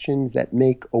questions that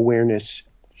make awareness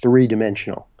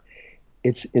three-dimensional.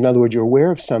 It's, in other words, you're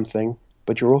aware of something,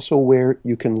 but you're also aware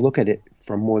you can look at it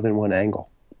from more than one angle.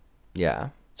 Yeah.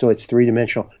 So it's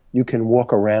three-dimensional. You can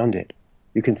walk around it.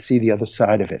 You can see the other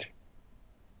side of it.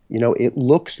 It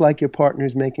looks like your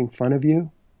partner's making fun of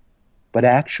you, but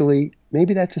actually,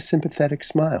 maybe that's a sympathetic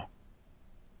smile.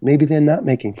 Maybe they're not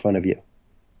making fun of you.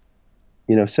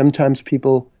 Sometimes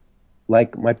people,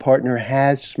 like my partner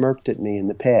has smirked at me in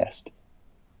the past,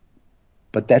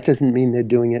 but that doesn't mean they're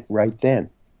doing it right then.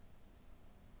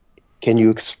 Can you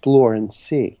explore and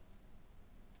see?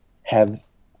 Have,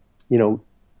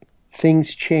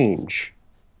 things change.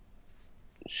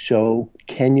 So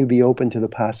can you be open to the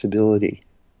possibility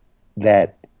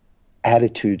that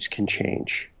attitudes can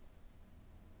change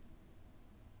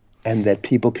and that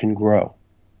people can grow?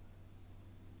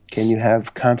 Can you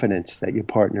have confidence that your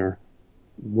partner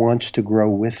wants to grow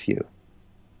with you?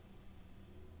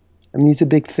 I mean, these are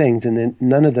big things, and then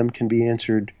none of them can be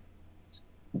answered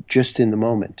just in the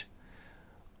moment.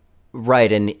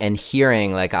 Right, and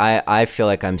hearing, like, I feel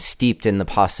like I'm steeped in the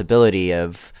possibility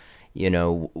of,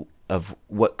 of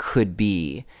what could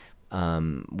be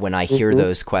when I hear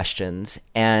those questions.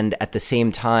 And at the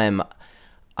same time,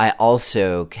 I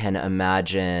also can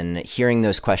imagine hearing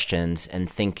those questions and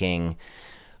thinking,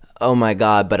 oh my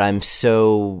God, but I'm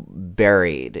so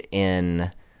buried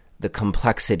in the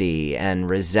complexity and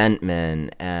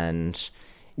resentment and,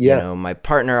 my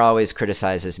partner always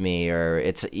criticizes me, or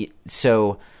it's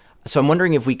so I'm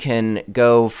wondering if we can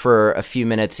go for a few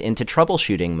minutes into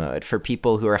troubleshooting mode for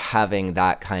people who are having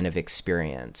that kind of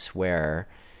experience where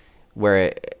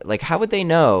like, how would they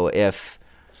know if,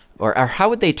 or how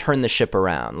would they turn the ship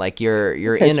around? Like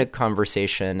you're in a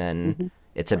conversation and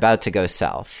it's about to go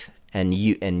south and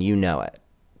you know it.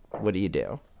 What do you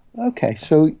do? Okay,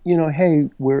 so, hey,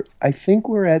 I think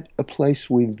we're at a place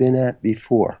we've been at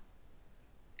before.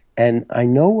 And I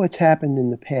know what's happened in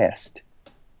the past.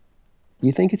 Do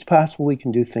you think it's possible we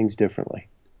can do things differently?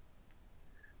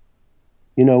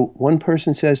 One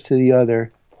person says to the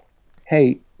other,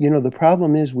 hey, the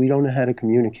problem is we don't know how to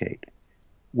communicate.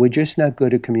 We're just not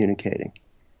good at communicating.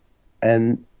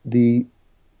 And the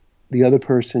other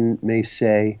person may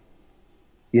say,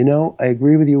 I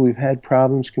agree with you, we've had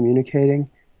problems communicating,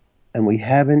 and we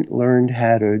haven't learned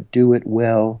how to do it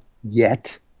well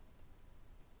yet,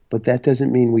 but that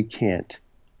doesn't mean we can't.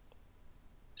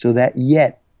 So that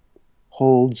yet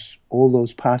holds all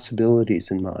those possibilities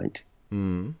in mind.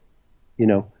 Mm. You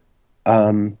know,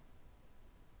 um,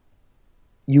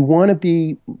 you want to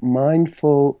be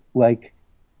mindful, like,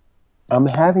 I'm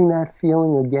having that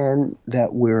feeling again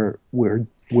that we're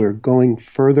going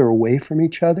further away from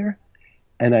each other,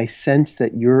 and I sense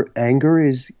that your anger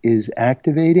is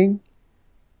activating.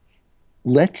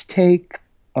 Let's take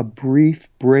a brief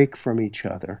break from each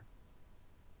other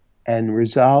and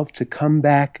resolve to come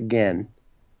back again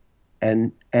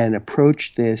and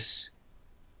approach this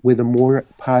with a more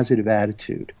positive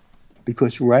attitude.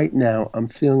 Because right now I'm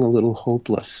feeling a little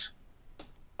hopeless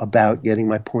about getting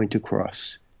my point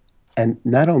across. And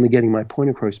not only getting my point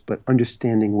across, but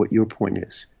understanding what your point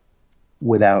is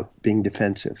without being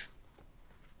defensive.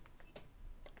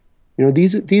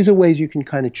 These are ways you can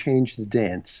kind of change the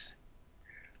dance.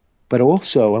 But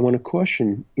also, I want to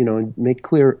caution, and make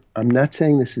clear, I'm not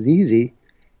saying this is easy.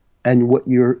 And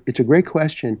it's a great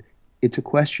question. It's a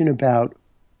question about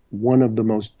one of the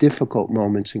most difficult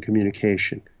moments in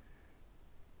communication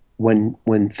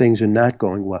when things are not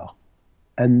going well.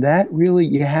 And that really,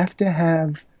 you have to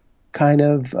have kind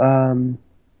of a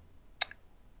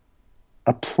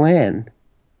plan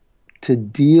to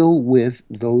deal with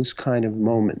those kind of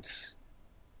moments.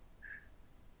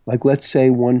 Like, let's say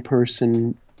one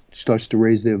person starts to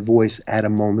raise their voice at a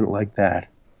moment like that,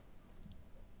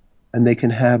 and they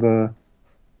can have a,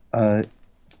 a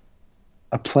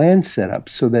plan set up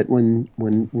so that when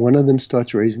one of them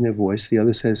starts raising their voice, the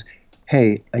other says,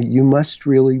 "Hey, you must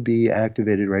really be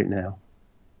activated right now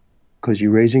because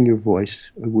you're raising your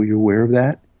voice. Were you aware of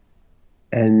that?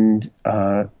 And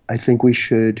I think we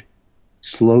should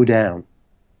slow down.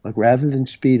 Like, rather than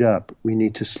speed up, we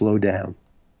need to slow down."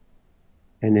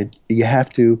 And you have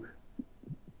to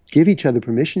give each other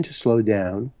permission to slow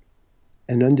down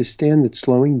and understand that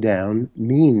slowing down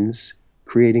means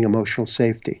creating emotional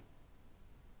safety.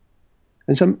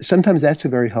 And sometimes that's a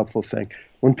very helpful thing.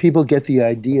 When people get the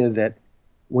idea that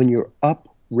when you're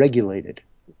up regulated,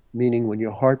 meaning when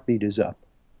your heartbeat is up,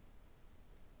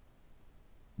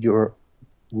 you're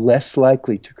less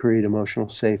likely to create emotional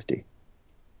safety.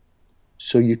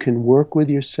 So you can work with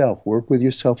your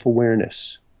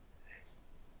self-awareness.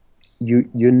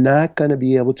 You're not going to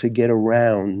be able to get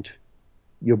around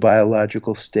your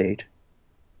biological state.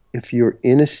 If you're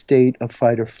in a state of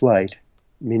fight or flight,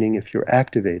 meaning if you're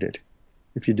activated,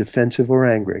 if you're defensive or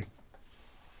angry,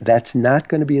 that's not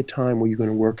going to be a time where you're going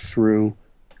to work through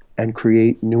and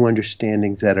create new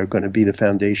understandings that are going to be the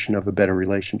foundation of a better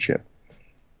relationship.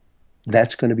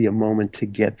 That's going to be a moment to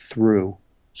get through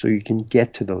so you can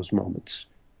get to those moments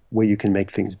where you can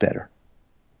make things better.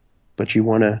 But you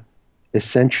want to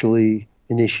essentially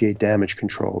initiate damage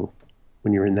control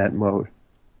when you're in that mode.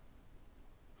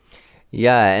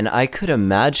 Yeah, and I could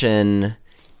imagine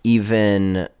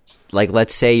even, like,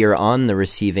 let's say you're on the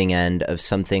receiving end of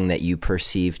something that you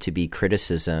perceive to be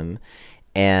criticism,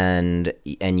 and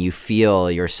you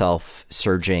feel yourself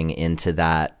surging into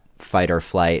that fight or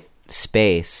flight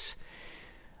space,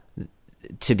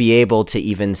 to be able to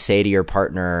even say to your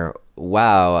partner,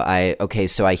 wow,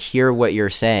 so I hear what you're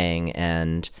saying,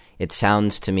 and it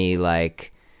sounds to me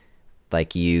like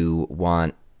you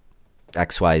want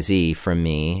XYZ from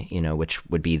me, which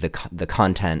would be the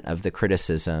content of the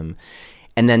criticism.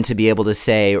 And then to be able to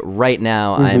say, right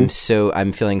now, I'm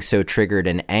feeling so triggered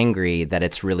and angry that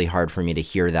it's really hard for me to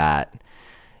hear that.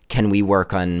 Can we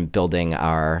work on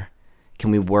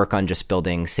just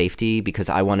building safety? Because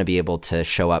I want to be able to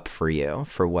show up for you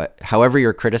for however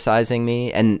you're criticizing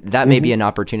me. And that may be an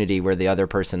opportunity where the other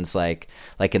person's like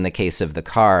in the case of the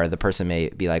car, the person may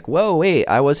be like, whoa, wait,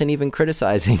 I wasn't even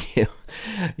criticizing you.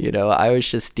 I was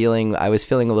just I was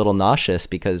feeling a little nauseous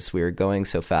because we were going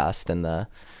so fast and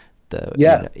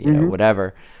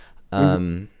whatever.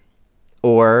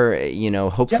 Or,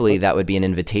 hopefully that would be an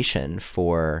invitation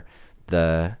for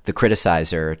the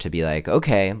criticizer to be like,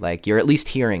 okay, like, you're at least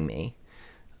hearing me.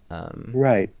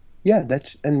 Right. Yeah,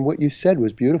 and what you said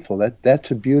was beautiful. That's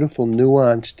a beautiful,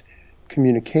 nuanced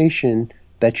communication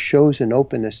that shows an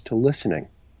openness to listening.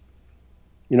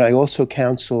 I also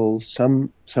counsel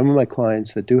some of my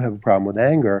clients that do have a problem with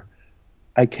anger.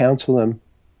 I counsel them,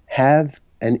 have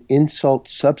an insult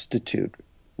substitute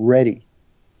ready.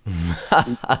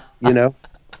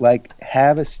 Like,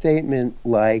 have a statement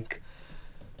like,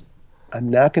 I'm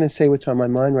not going to say what's on my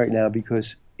mind right now,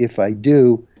 because if I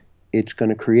do, it's going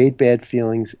to create bad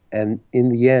feelings, and in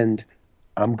the end,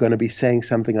 I'm going to be saying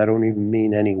something I don't even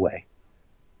mean anyway.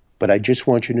 But I just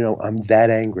want you to know I'm that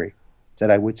angry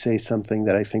that I would say something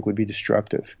that I think would be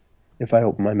destructive if I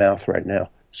open my mouth right now.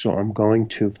 So I'm going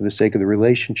to, for the sake of the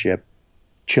relationship,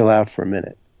 chill out for a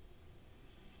minute.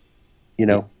 you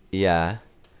know. Yeah.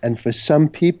 And for some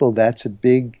people, that's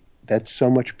so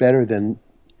much better than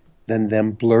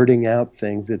them blurting out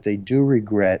things that they do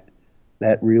regret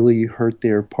that really hurt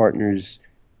their partner's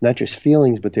not just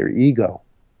feelings but their ego.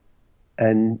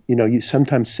 And you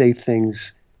sometimes say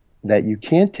things that you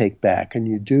can't take back, and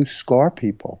you do scar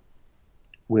people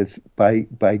with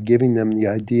by giving them the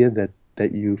idea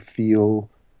that you feel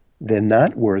they're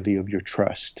not worthy of your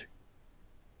trust.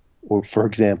 Or for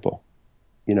example,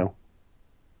 you know,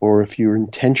 or if you're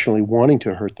intentionally wanting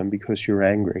to hurt them because you're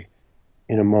angry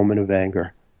in a moment of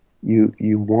anger, you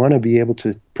want to be able to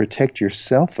protect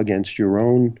yourself against your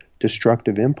own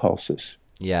destructive impulses.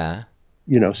 Yeah.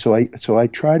 So I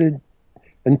try to,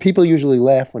 and people usually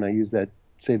laugh when I use that,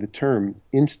 say the term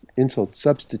insult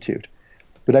substitute,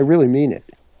 but I really mean it.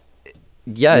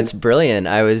 Yeah, You it's know, brilliant.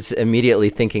 I was immediately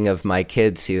thinking of my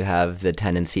kids who have the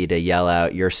tendency to yell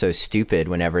out, "You're so stupid,"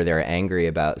 whenever they're angry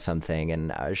about something.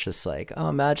 And I was just like, oh,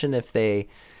 imagine if they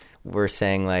were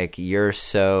saying, like, "You're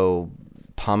so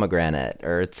pomegranate,"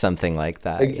 or something like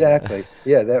that, you know? exactly.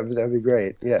 Yeah, that'd be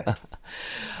great. Yeah.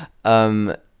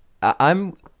 Um,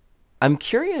 I'm I'm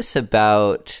curious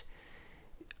about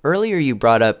earlier you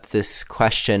brought up this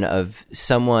question of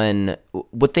someone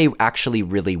what they actually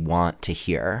really want to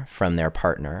hear from their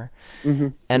partner. Hmm.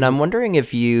 And Hmm. I'm wondering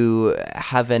if you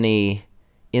have any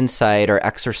insight or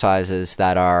exercises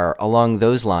that are along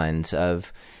those lines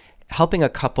of helping a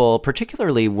couple,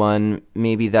 particularly one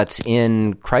maybe that's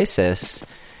in crisis,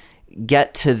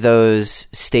 get to those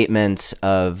statements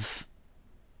of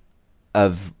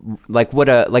like what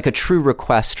a true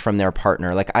request from their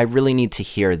partner, like, I really need to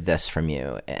hear this from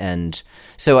you. And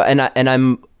so I'm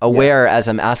Yeah. aware as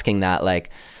I'm asking that, like,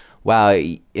 wow,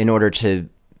 in order to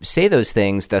say those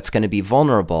things, that's going to be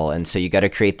vulnerable, and so you got to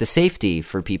create the safety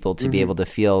for people to be Hmm. able to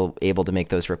feel able to make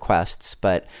those requests.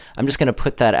 But I'm just going to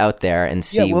put that out there and Yeah,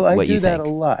 see well, I what you do that a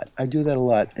think. lot. I do that a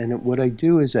lot. And what I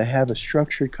do is I have a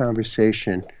structured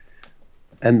conversation.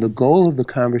 And the goal of the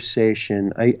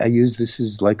conversation, I use this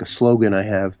as like a slogan I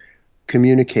have: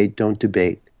 communicate, don't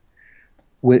debate.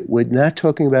 We're not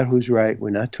talking about who's right. We're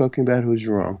not talking about who's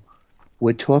wrong.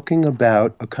 We're talking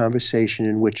about a conversation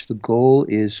in which the goal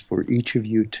is for each of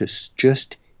you to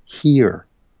just hear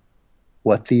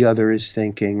what the other is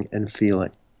thinking and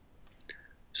feeling.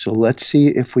 So let's see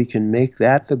if we can make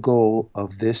that the goal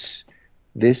of this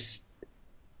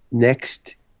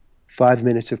next 5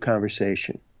 minutes of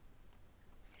conversation.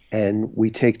 And we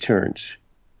take turns.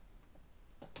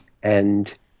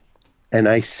 And and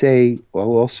I say,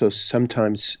 I'll also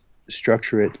sometimes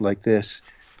structure it like this,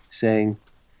 saying,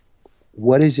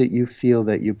 what is it you feel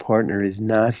that your partner is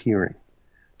not hearing,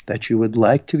 that you would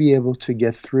like to be able to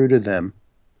get through to them,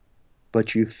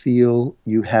 but you feel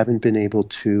you haven't been able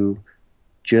to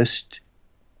just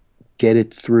get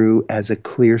it through as a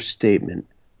clear statement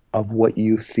of what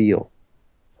you feel?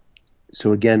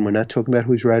 So again, we're not talking about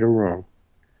who's right or wrong.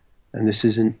 And this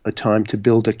isn't a time to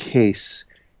build a case,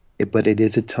 but it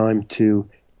is a time to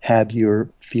have your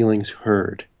feelings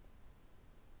heard.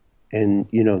 And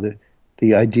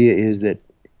the idea is that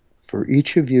for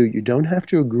each of you, you don't have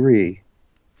to agree,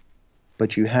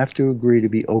 but you have to agree to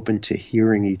be open to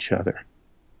hearing each other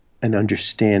and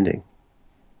understanding.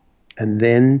 And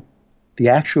then the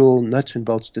actual nuts and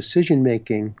bolts decision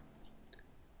making,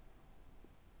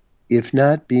 if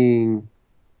not being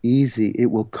easy,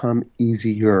 it will come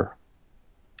easier.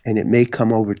 And it may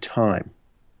come over time,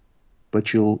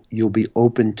 but you'll be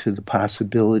open to the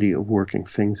possibility of working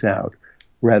things out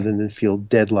rather than feel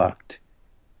deadlocked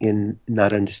in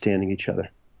not understanding each other.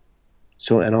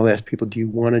 So, and I'll ask people, do you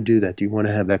want to do that? Do you want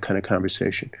to have that kind of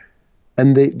conversation?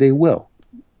 And they will.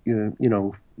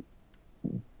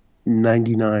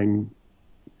 99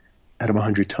 out of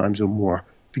 100 times or more,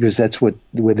 because that's what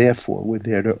we're there for. We're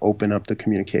there to open up the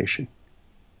communication.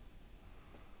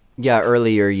 Yeah,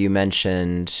 earlier you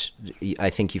mentioned, I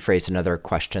think you phrased another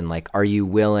question like, are you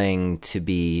willing to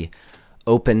be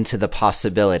open to the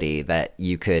possibility that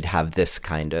you could have this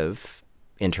kind of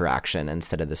interaction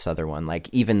instead of this other one? Like,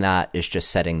 even that is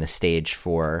just setting the stage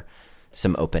for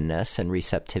some openness and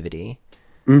receptivity.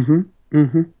 Mm-hmm.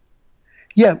 Mm-hmm.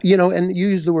 Yeah, and you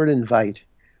use the word invite.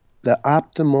 The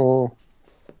optimal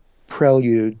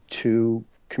prelude to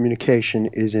communication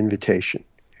is invitation.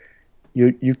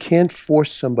 You can't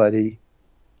force somebody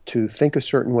to think a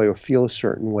certain way or feel a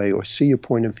certain way or see a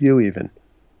point of view even,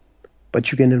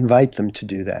 but you can invite them to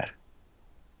do that.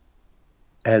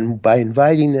 And by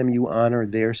inviting them, you honor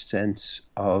their sense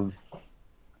of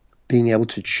being able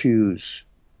to choose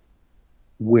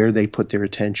where they put their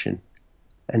attention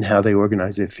and how they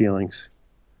organize their feelings.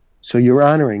 So you're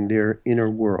honoring their inner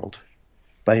world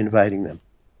by inviting them.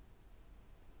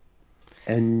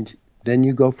 and then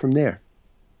you go from there.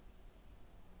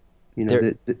 You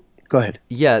know, There, go ahead.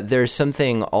 yeah, there's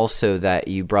something also that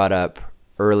you brought up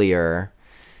earlier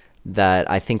that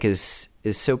I think is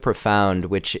so profound,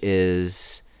 which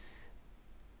is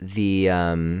the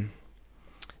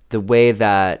way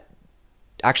that,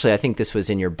 actually I think this was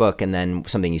in your book, and then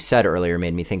something you said earlier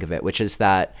made me think of it, which is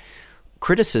that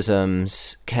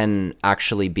criticisms can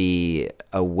actually be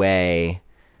a way,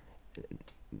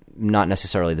 not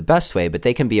necessarily the best way, but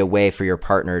they can be a way for your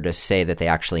partner to say that they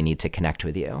actually need to connect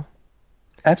with you.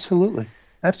 Absolutely,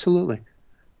 absolutely,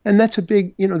 and that's a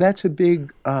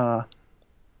big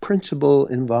principle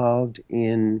involved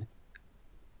in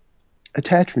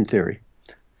attachment theory.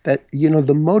 That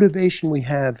the motivation we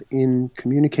have in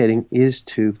communicating is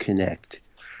to connect.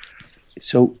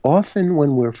 So often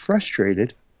when we're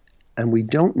frustrated and we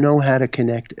don't know how to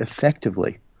connect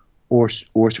effectively or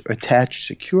attach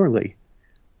securely,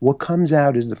 what comes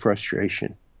out is the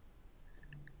frustration.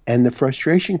 And the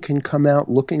frustration can come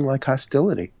out looking like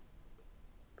hostility.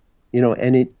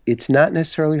 And it's not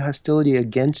necessarily hostility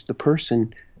against the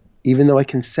person, even though it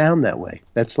can sound that way.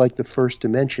 That's like the first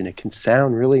dimension. It can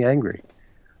sound really angry.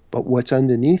 But what's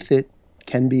underneath it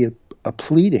can be a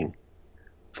pleading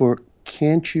for,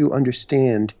 can't you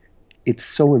understand, it's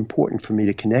so important for me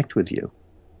to connect with you.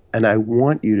 And I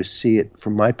want you to see it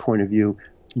from my point of view,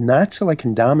 not so I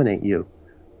can dominate you,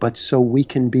 but so we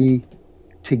can be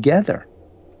together.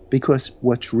 Because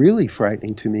what's really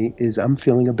frightening to me is I'm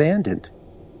feeling abandoned.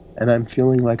 And I'm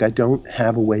feeling like I don't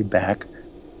have a way back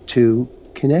to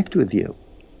connect with you.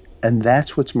 And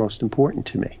that's what's most important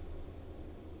to me.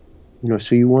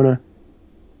 So you want to,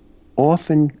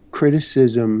 often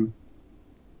criticism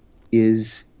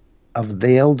is a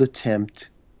veiled attempt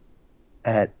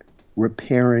at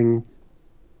repairing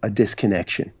a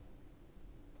disconnection.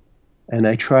 And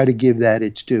I try to give that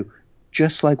its due.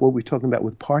 Just like what we were talking about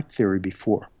with part theory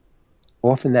before.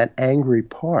 Often that angry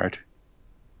part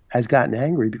has gotten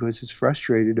angry because it's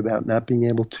frustrated about not being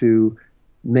able to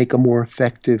make a more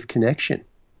effective connection.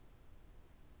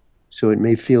 So it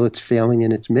may feel it's failing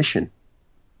in its mission.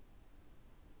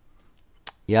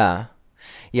 Yeah.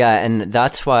 Yeah, and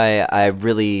that's why I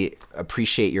really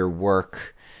appreciate your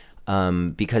work,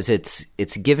 because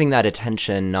it's giving that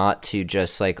attention not to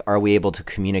just like, are we able to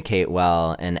communicate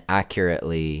well and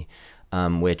accurately,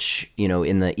 which,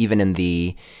 even in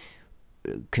the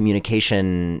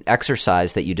communication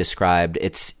exercise that you described,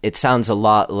 it sounds a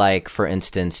lot like, for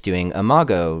instance, doing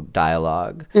imago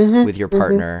dialogue with your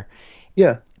partner.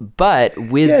 Yeah. But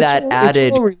with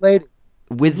it's all related.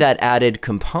 With that added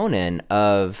component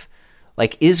of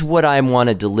like, is what I want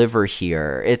to deliver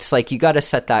here, it's like you got to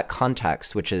set that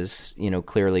context, which is,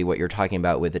 clearly what you're talking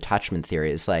about with attachment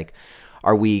theory, is like,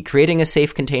 are we creating a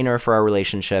safe container for our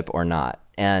relationship or not?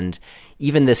 And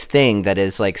even this thing that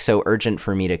is like so urgent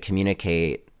for me to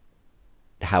communicate,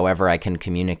 however I can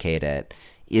communicate it,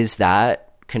 is that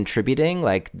contributing?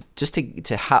 Like, just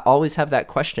to always have that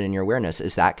question in your awareness,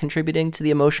 is that contributing to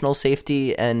the emotional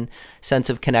safety and sense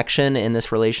of connection in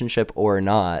this relationship or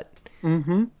not?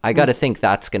 Mm-hmm. I got to think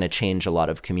that's going to change a lot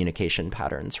of communication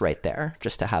patterns right there,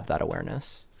 just to have that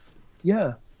awareness.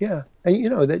 Yeah, yeah,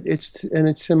 and that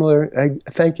it's similar.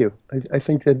 Thank you. I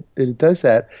think that it does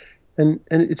that, and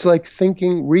it's like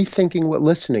rethinking what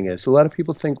listening is. A lot of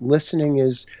people think listening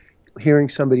is hearing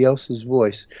somebody else's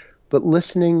voice, but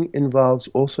listening involves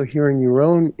also hearing your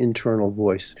own internal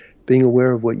voice, being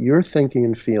aware of what you're thinking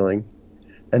and feeling,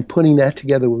 and putting that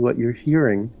together with what you're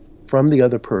hearing from the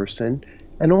other person,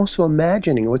 and also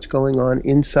imagining what's going on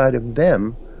inside of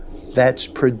them that's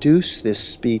produced this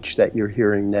speech that you're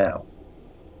hearing now.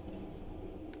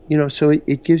 So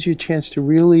it gives you a chance to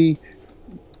really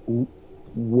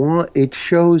it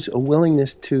shows a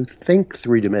willingness to think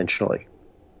three-dimensionally.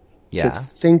 Yeah. To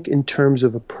think in terms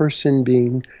of a person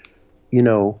being,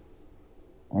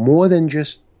 more than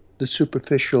just the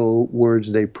superficial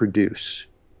words they produce.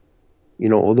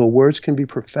 Although words can be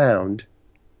profound,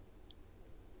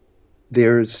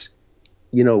 there's,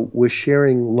 we're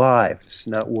sharing lives,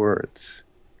 not words.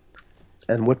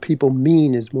 And what people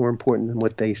mean is more important than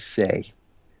what they say.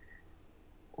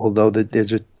 Although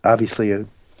there's obviously a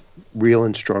real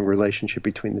and strong relationship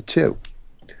between the two.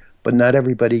 But not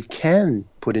everybody can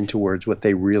put into words what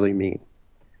they really mean.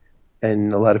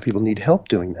 And a lot of people need help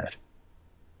doing that.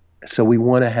 So we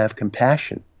want to have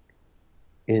compassion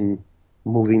in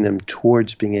moving them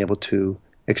towards being able to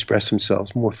express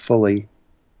themselves more fully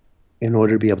in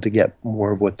order to be able to get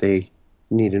more of what they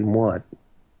need and want.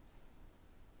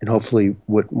 And hopefully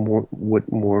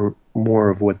more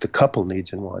of what the couple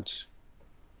needs and wants.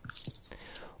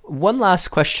 One last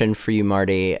question for you,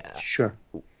 Marty. Sure.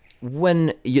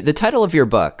 The title of your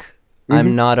book,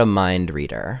 I'm Not a Mind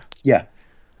Reader. Yeah.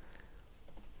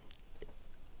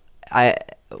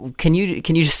 Can you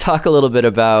just talk a little bit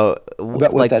about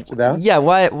what that's about? Yeah,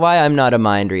 why I'm not a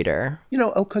mind reader?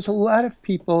 Because a lot of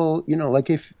people, like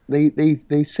if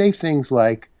they say things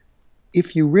like,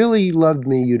 if you really loved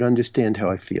me, you'd understand how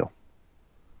I feel.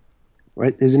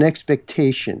 Right? There's an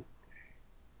expectation.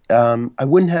 I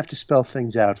wouldn't have to spell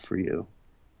things out for you.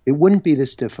 It wouldn't be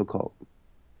this difficult.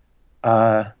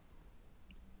 Then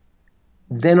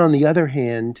on the other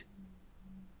hand,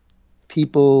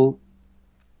 people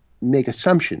make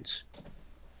assumptions.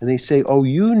 And they say, oh,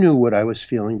 you knew what I was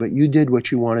feeling, but you did what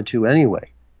you wanted to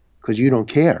anyway, because you don't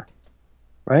care.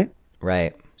 Right?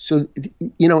 Right. So,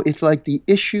 it's like the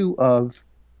issue of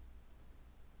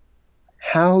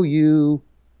how you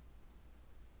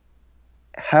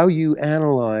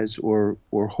analyze or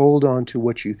hold on to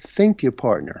what you think your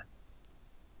partner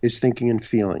is thinking and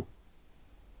feeling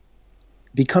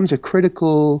becomes a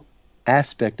critical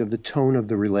aspect of the tone of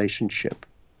the relationship.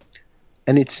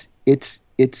 And it's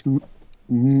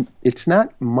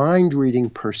not mind reading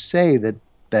per se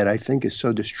that I think is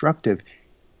so destructive.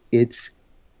 It's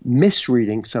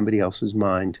misreading somebody else's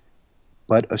mind,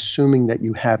 but assuming that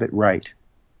you have it right.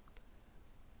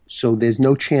 So there's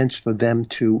no chance for them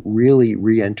to really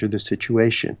re-enter the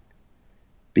situation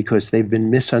because they've been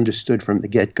misunderstood from the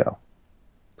get-go.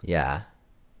 Yeah.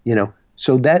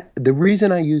 So that the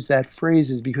reason I use that phrase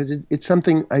is because it's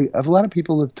something a lot of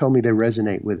people have told me they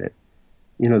resonate with it.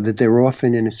 That they're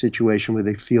often in a situation where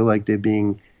they feel like they're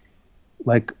being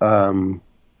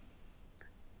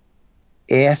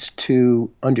asked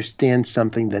to understand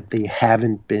something that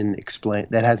hasn't been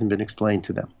explained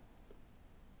to them.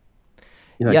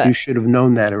 You should have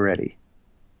known that already.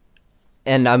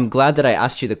 And I'm glad that I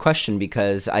asked you the question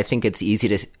because I think it's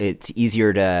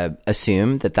easier to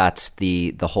assume that that's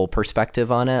the whole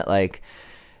perspective on it. Like,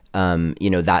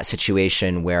 that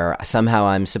situation where somehow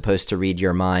I'm supposed to read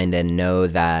your mind and know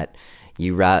that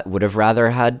you would have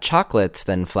rather had chocolates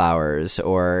than flowers,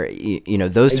 or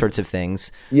those sorts of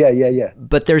things. Yeah.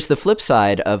 But there's the flip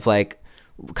side of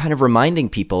kind of reminding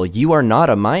people you are not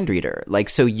a mind reader.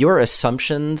 So your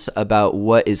assumptions about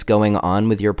what is going on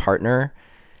with your partner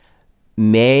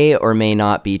may or may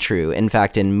not be true. In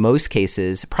fact, in most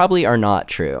cases, probably are not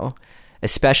true,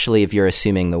 especially if you're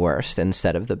assuming the worst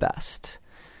instead of the best.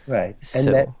 Right.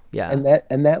 So,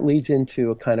 and that leads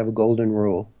into a kind of a golden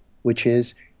rule, which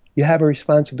is you have a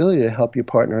responsibility to help your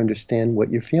partner understand what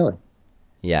you're feeling.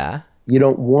 Yeah. You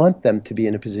don't want them to be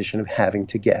in a position of having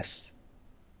to guess.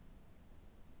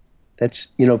 That's,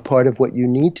 part of what you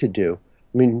need to do.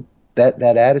 I mean, that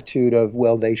attitude of,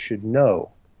 well, they should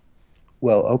know.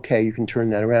 Well, okay, you can turn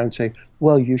that around and say,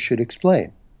 well, you should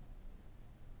explain.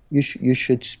 You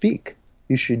should speak.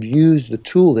 You should use the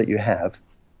tool that you have,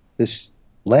 this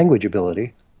language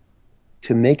ability,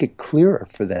 to make it clearer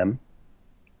for them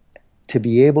to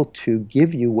be able to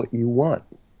give you what you want.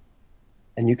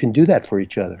 And you can do that for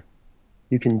each other.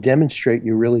 You can demonstrate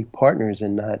you're really partners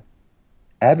and not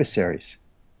adversaries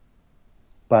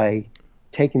by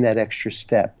taking that extra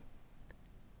step.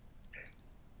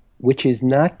 Which is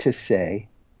not to say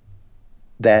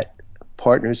that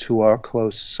partners who are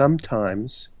close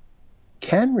sometimes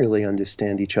can really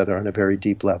understand each other on a very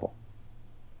deep level.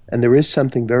 And there is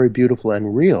something very beautiful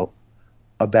and real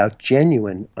about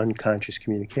genuine unconscious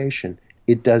communication.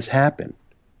 It does happen,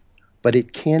 but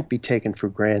it can't be taken for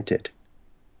granted.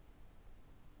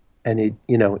 And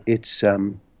it's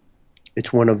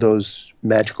one of those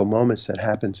magical moments that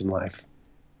happens in life.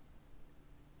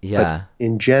 Yeah. But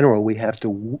in general,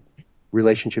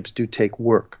 relationships do take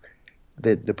work.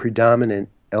 The predominant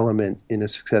element in a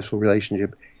successful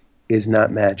relationship is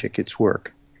not magic, it's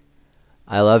work.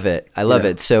 I love it. I love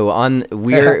it. So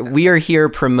we are here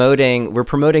promoting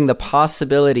the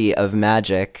possibility of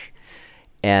magic.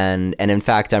 And in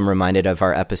fact, I'm reminded of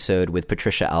our episode with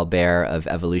Patricia Albert of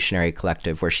Evolutionary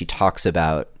Collective, where she talks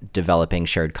about developing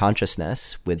shared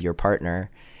consciousness with your partner.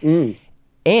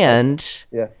 And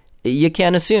you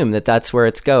can't assume that that's where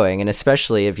it's going. And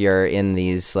especially if you're in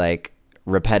these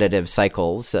repetitive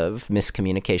cycles of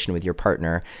miscommunication with your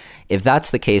partner, if that's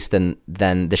the case, then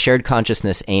the shared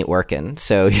consciousness ain't working.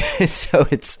 So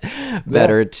it's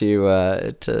better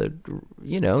to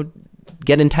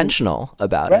get intentional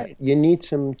about it. You need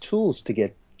some tools to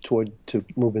get to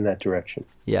move in that direction.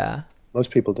 Yeah.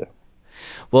 Most people do.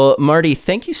 Well, Marty,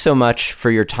 thank you so much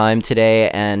for your time today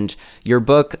and your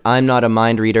book, I'm Not a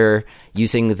Mind Reader,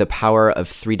 Using the Power of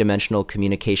Three-Dimensional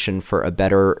Communication for a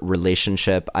Better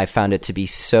Relationship. I found it to be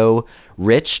so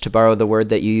rich, to borrow the word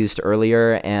that you used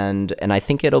earlier, and I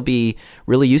think it'll be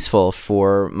really useful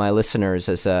for my listeners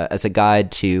as a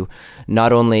guide to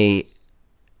not only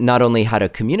how to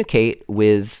communicate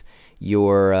with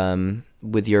your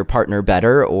partner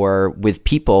better, or with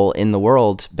people in the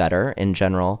world better in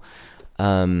general,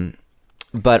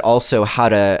 but also how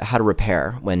to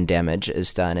repair when damage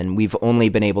is done. And we've only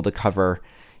been able to cover,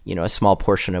 a small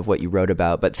portion of what you wrote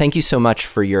about. But thank you so much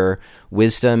for your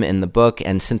wisdom in the book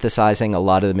and synthesizing a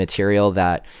lot of the material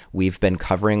that we've been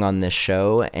covering on this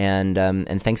show. And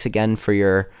thanks again for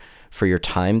your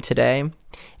time today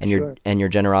and Sure. your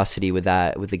generosity with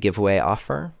the giveaway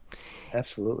offer.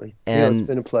 Absolutely. And it's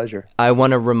been a pleasure. I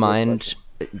want to remind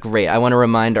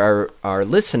our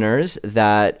listeners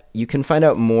that you can find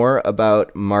out more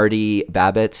about Marty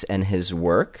Babitz and his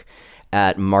work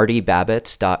at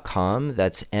martybabitz.com.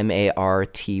 That's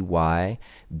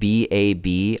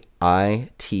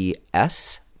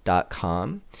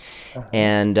MartyBabitz.com.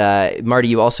 And Marty,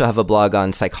 you also have a blog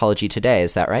on Psychology Today,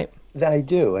 is that right? I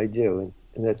do.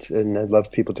 And I'd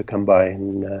love people to come by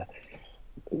and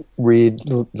read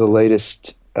the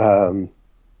latest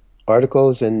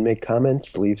articles and make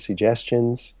comments, leave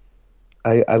suggestions.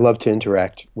 I love to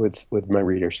interact with my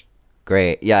readers.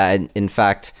 Great. Yeah. In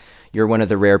fact, you're one of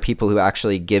the rare people who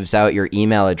actually gives out your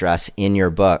email address in your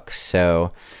book.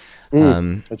 So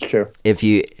That's true.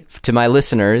 To my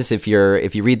listeners, if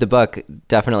you read the book,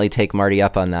 definitely take Marty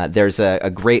up on that. There's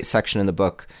a great section in the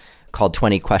book called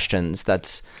 20 Questions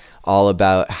that's all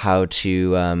about how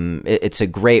to, it's a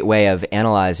great way of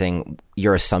analyzing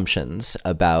your assumptions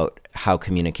about how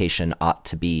communication ought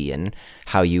to be and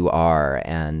how you are.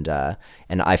 And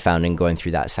I found in going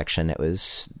through that section, it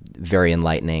was very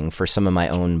enlightening for some of my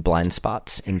own blind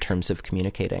spots in terms of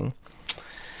communicating.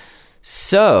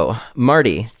 So,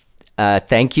 Marty,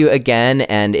 thank you again.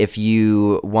 And if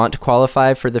you want to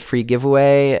qualify for the free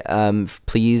giveaway,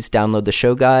 please download the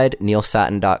show guide,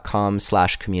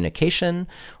 neilsattin.com/communication,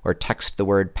 or text the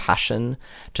word passion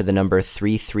to the number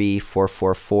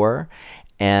 33444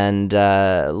 and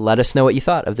let us know what you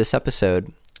thought of this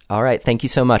episode. All right. Thank you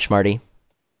so much, Marty.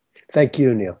 Thank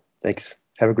you, Neil. Thanks.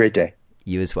 Have a great day.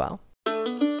 You as well.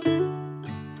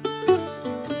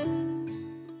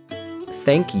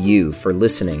 Thank you for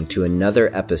listening to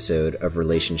another episode of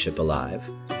Relationship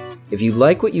Alive. If you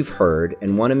like what you've heard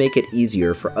and want to make it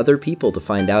easier for other people to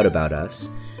find out about us,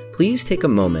 please take a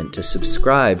moment to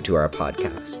subscribe to our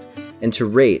podcast and to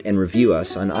rate and review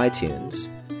us on iTunes.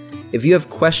 If you have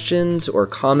questions or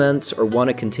comments or want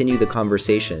to continue the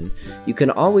conversation, you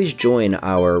can always join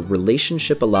our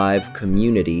Relationship Alive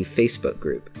community Facebook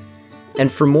group. And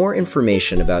for more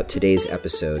information about today's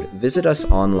episode, visit us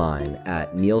online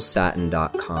at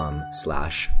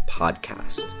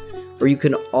neilsattin.com/podcast, or you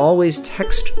can always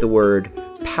text the word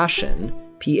passion,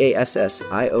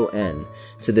 PASSION,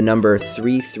 to the number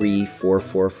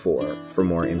 33444 for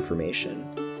more information.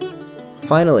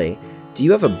 Finally, do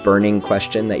you have a burning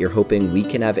question that you're hoping we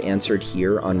can have answered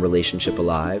here on Relationship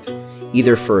Alive,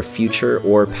 either for a future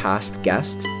or past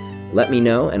guest? Let me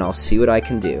know and I'll see what I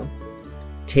can do.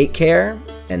 Take care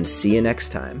and see you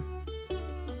next time.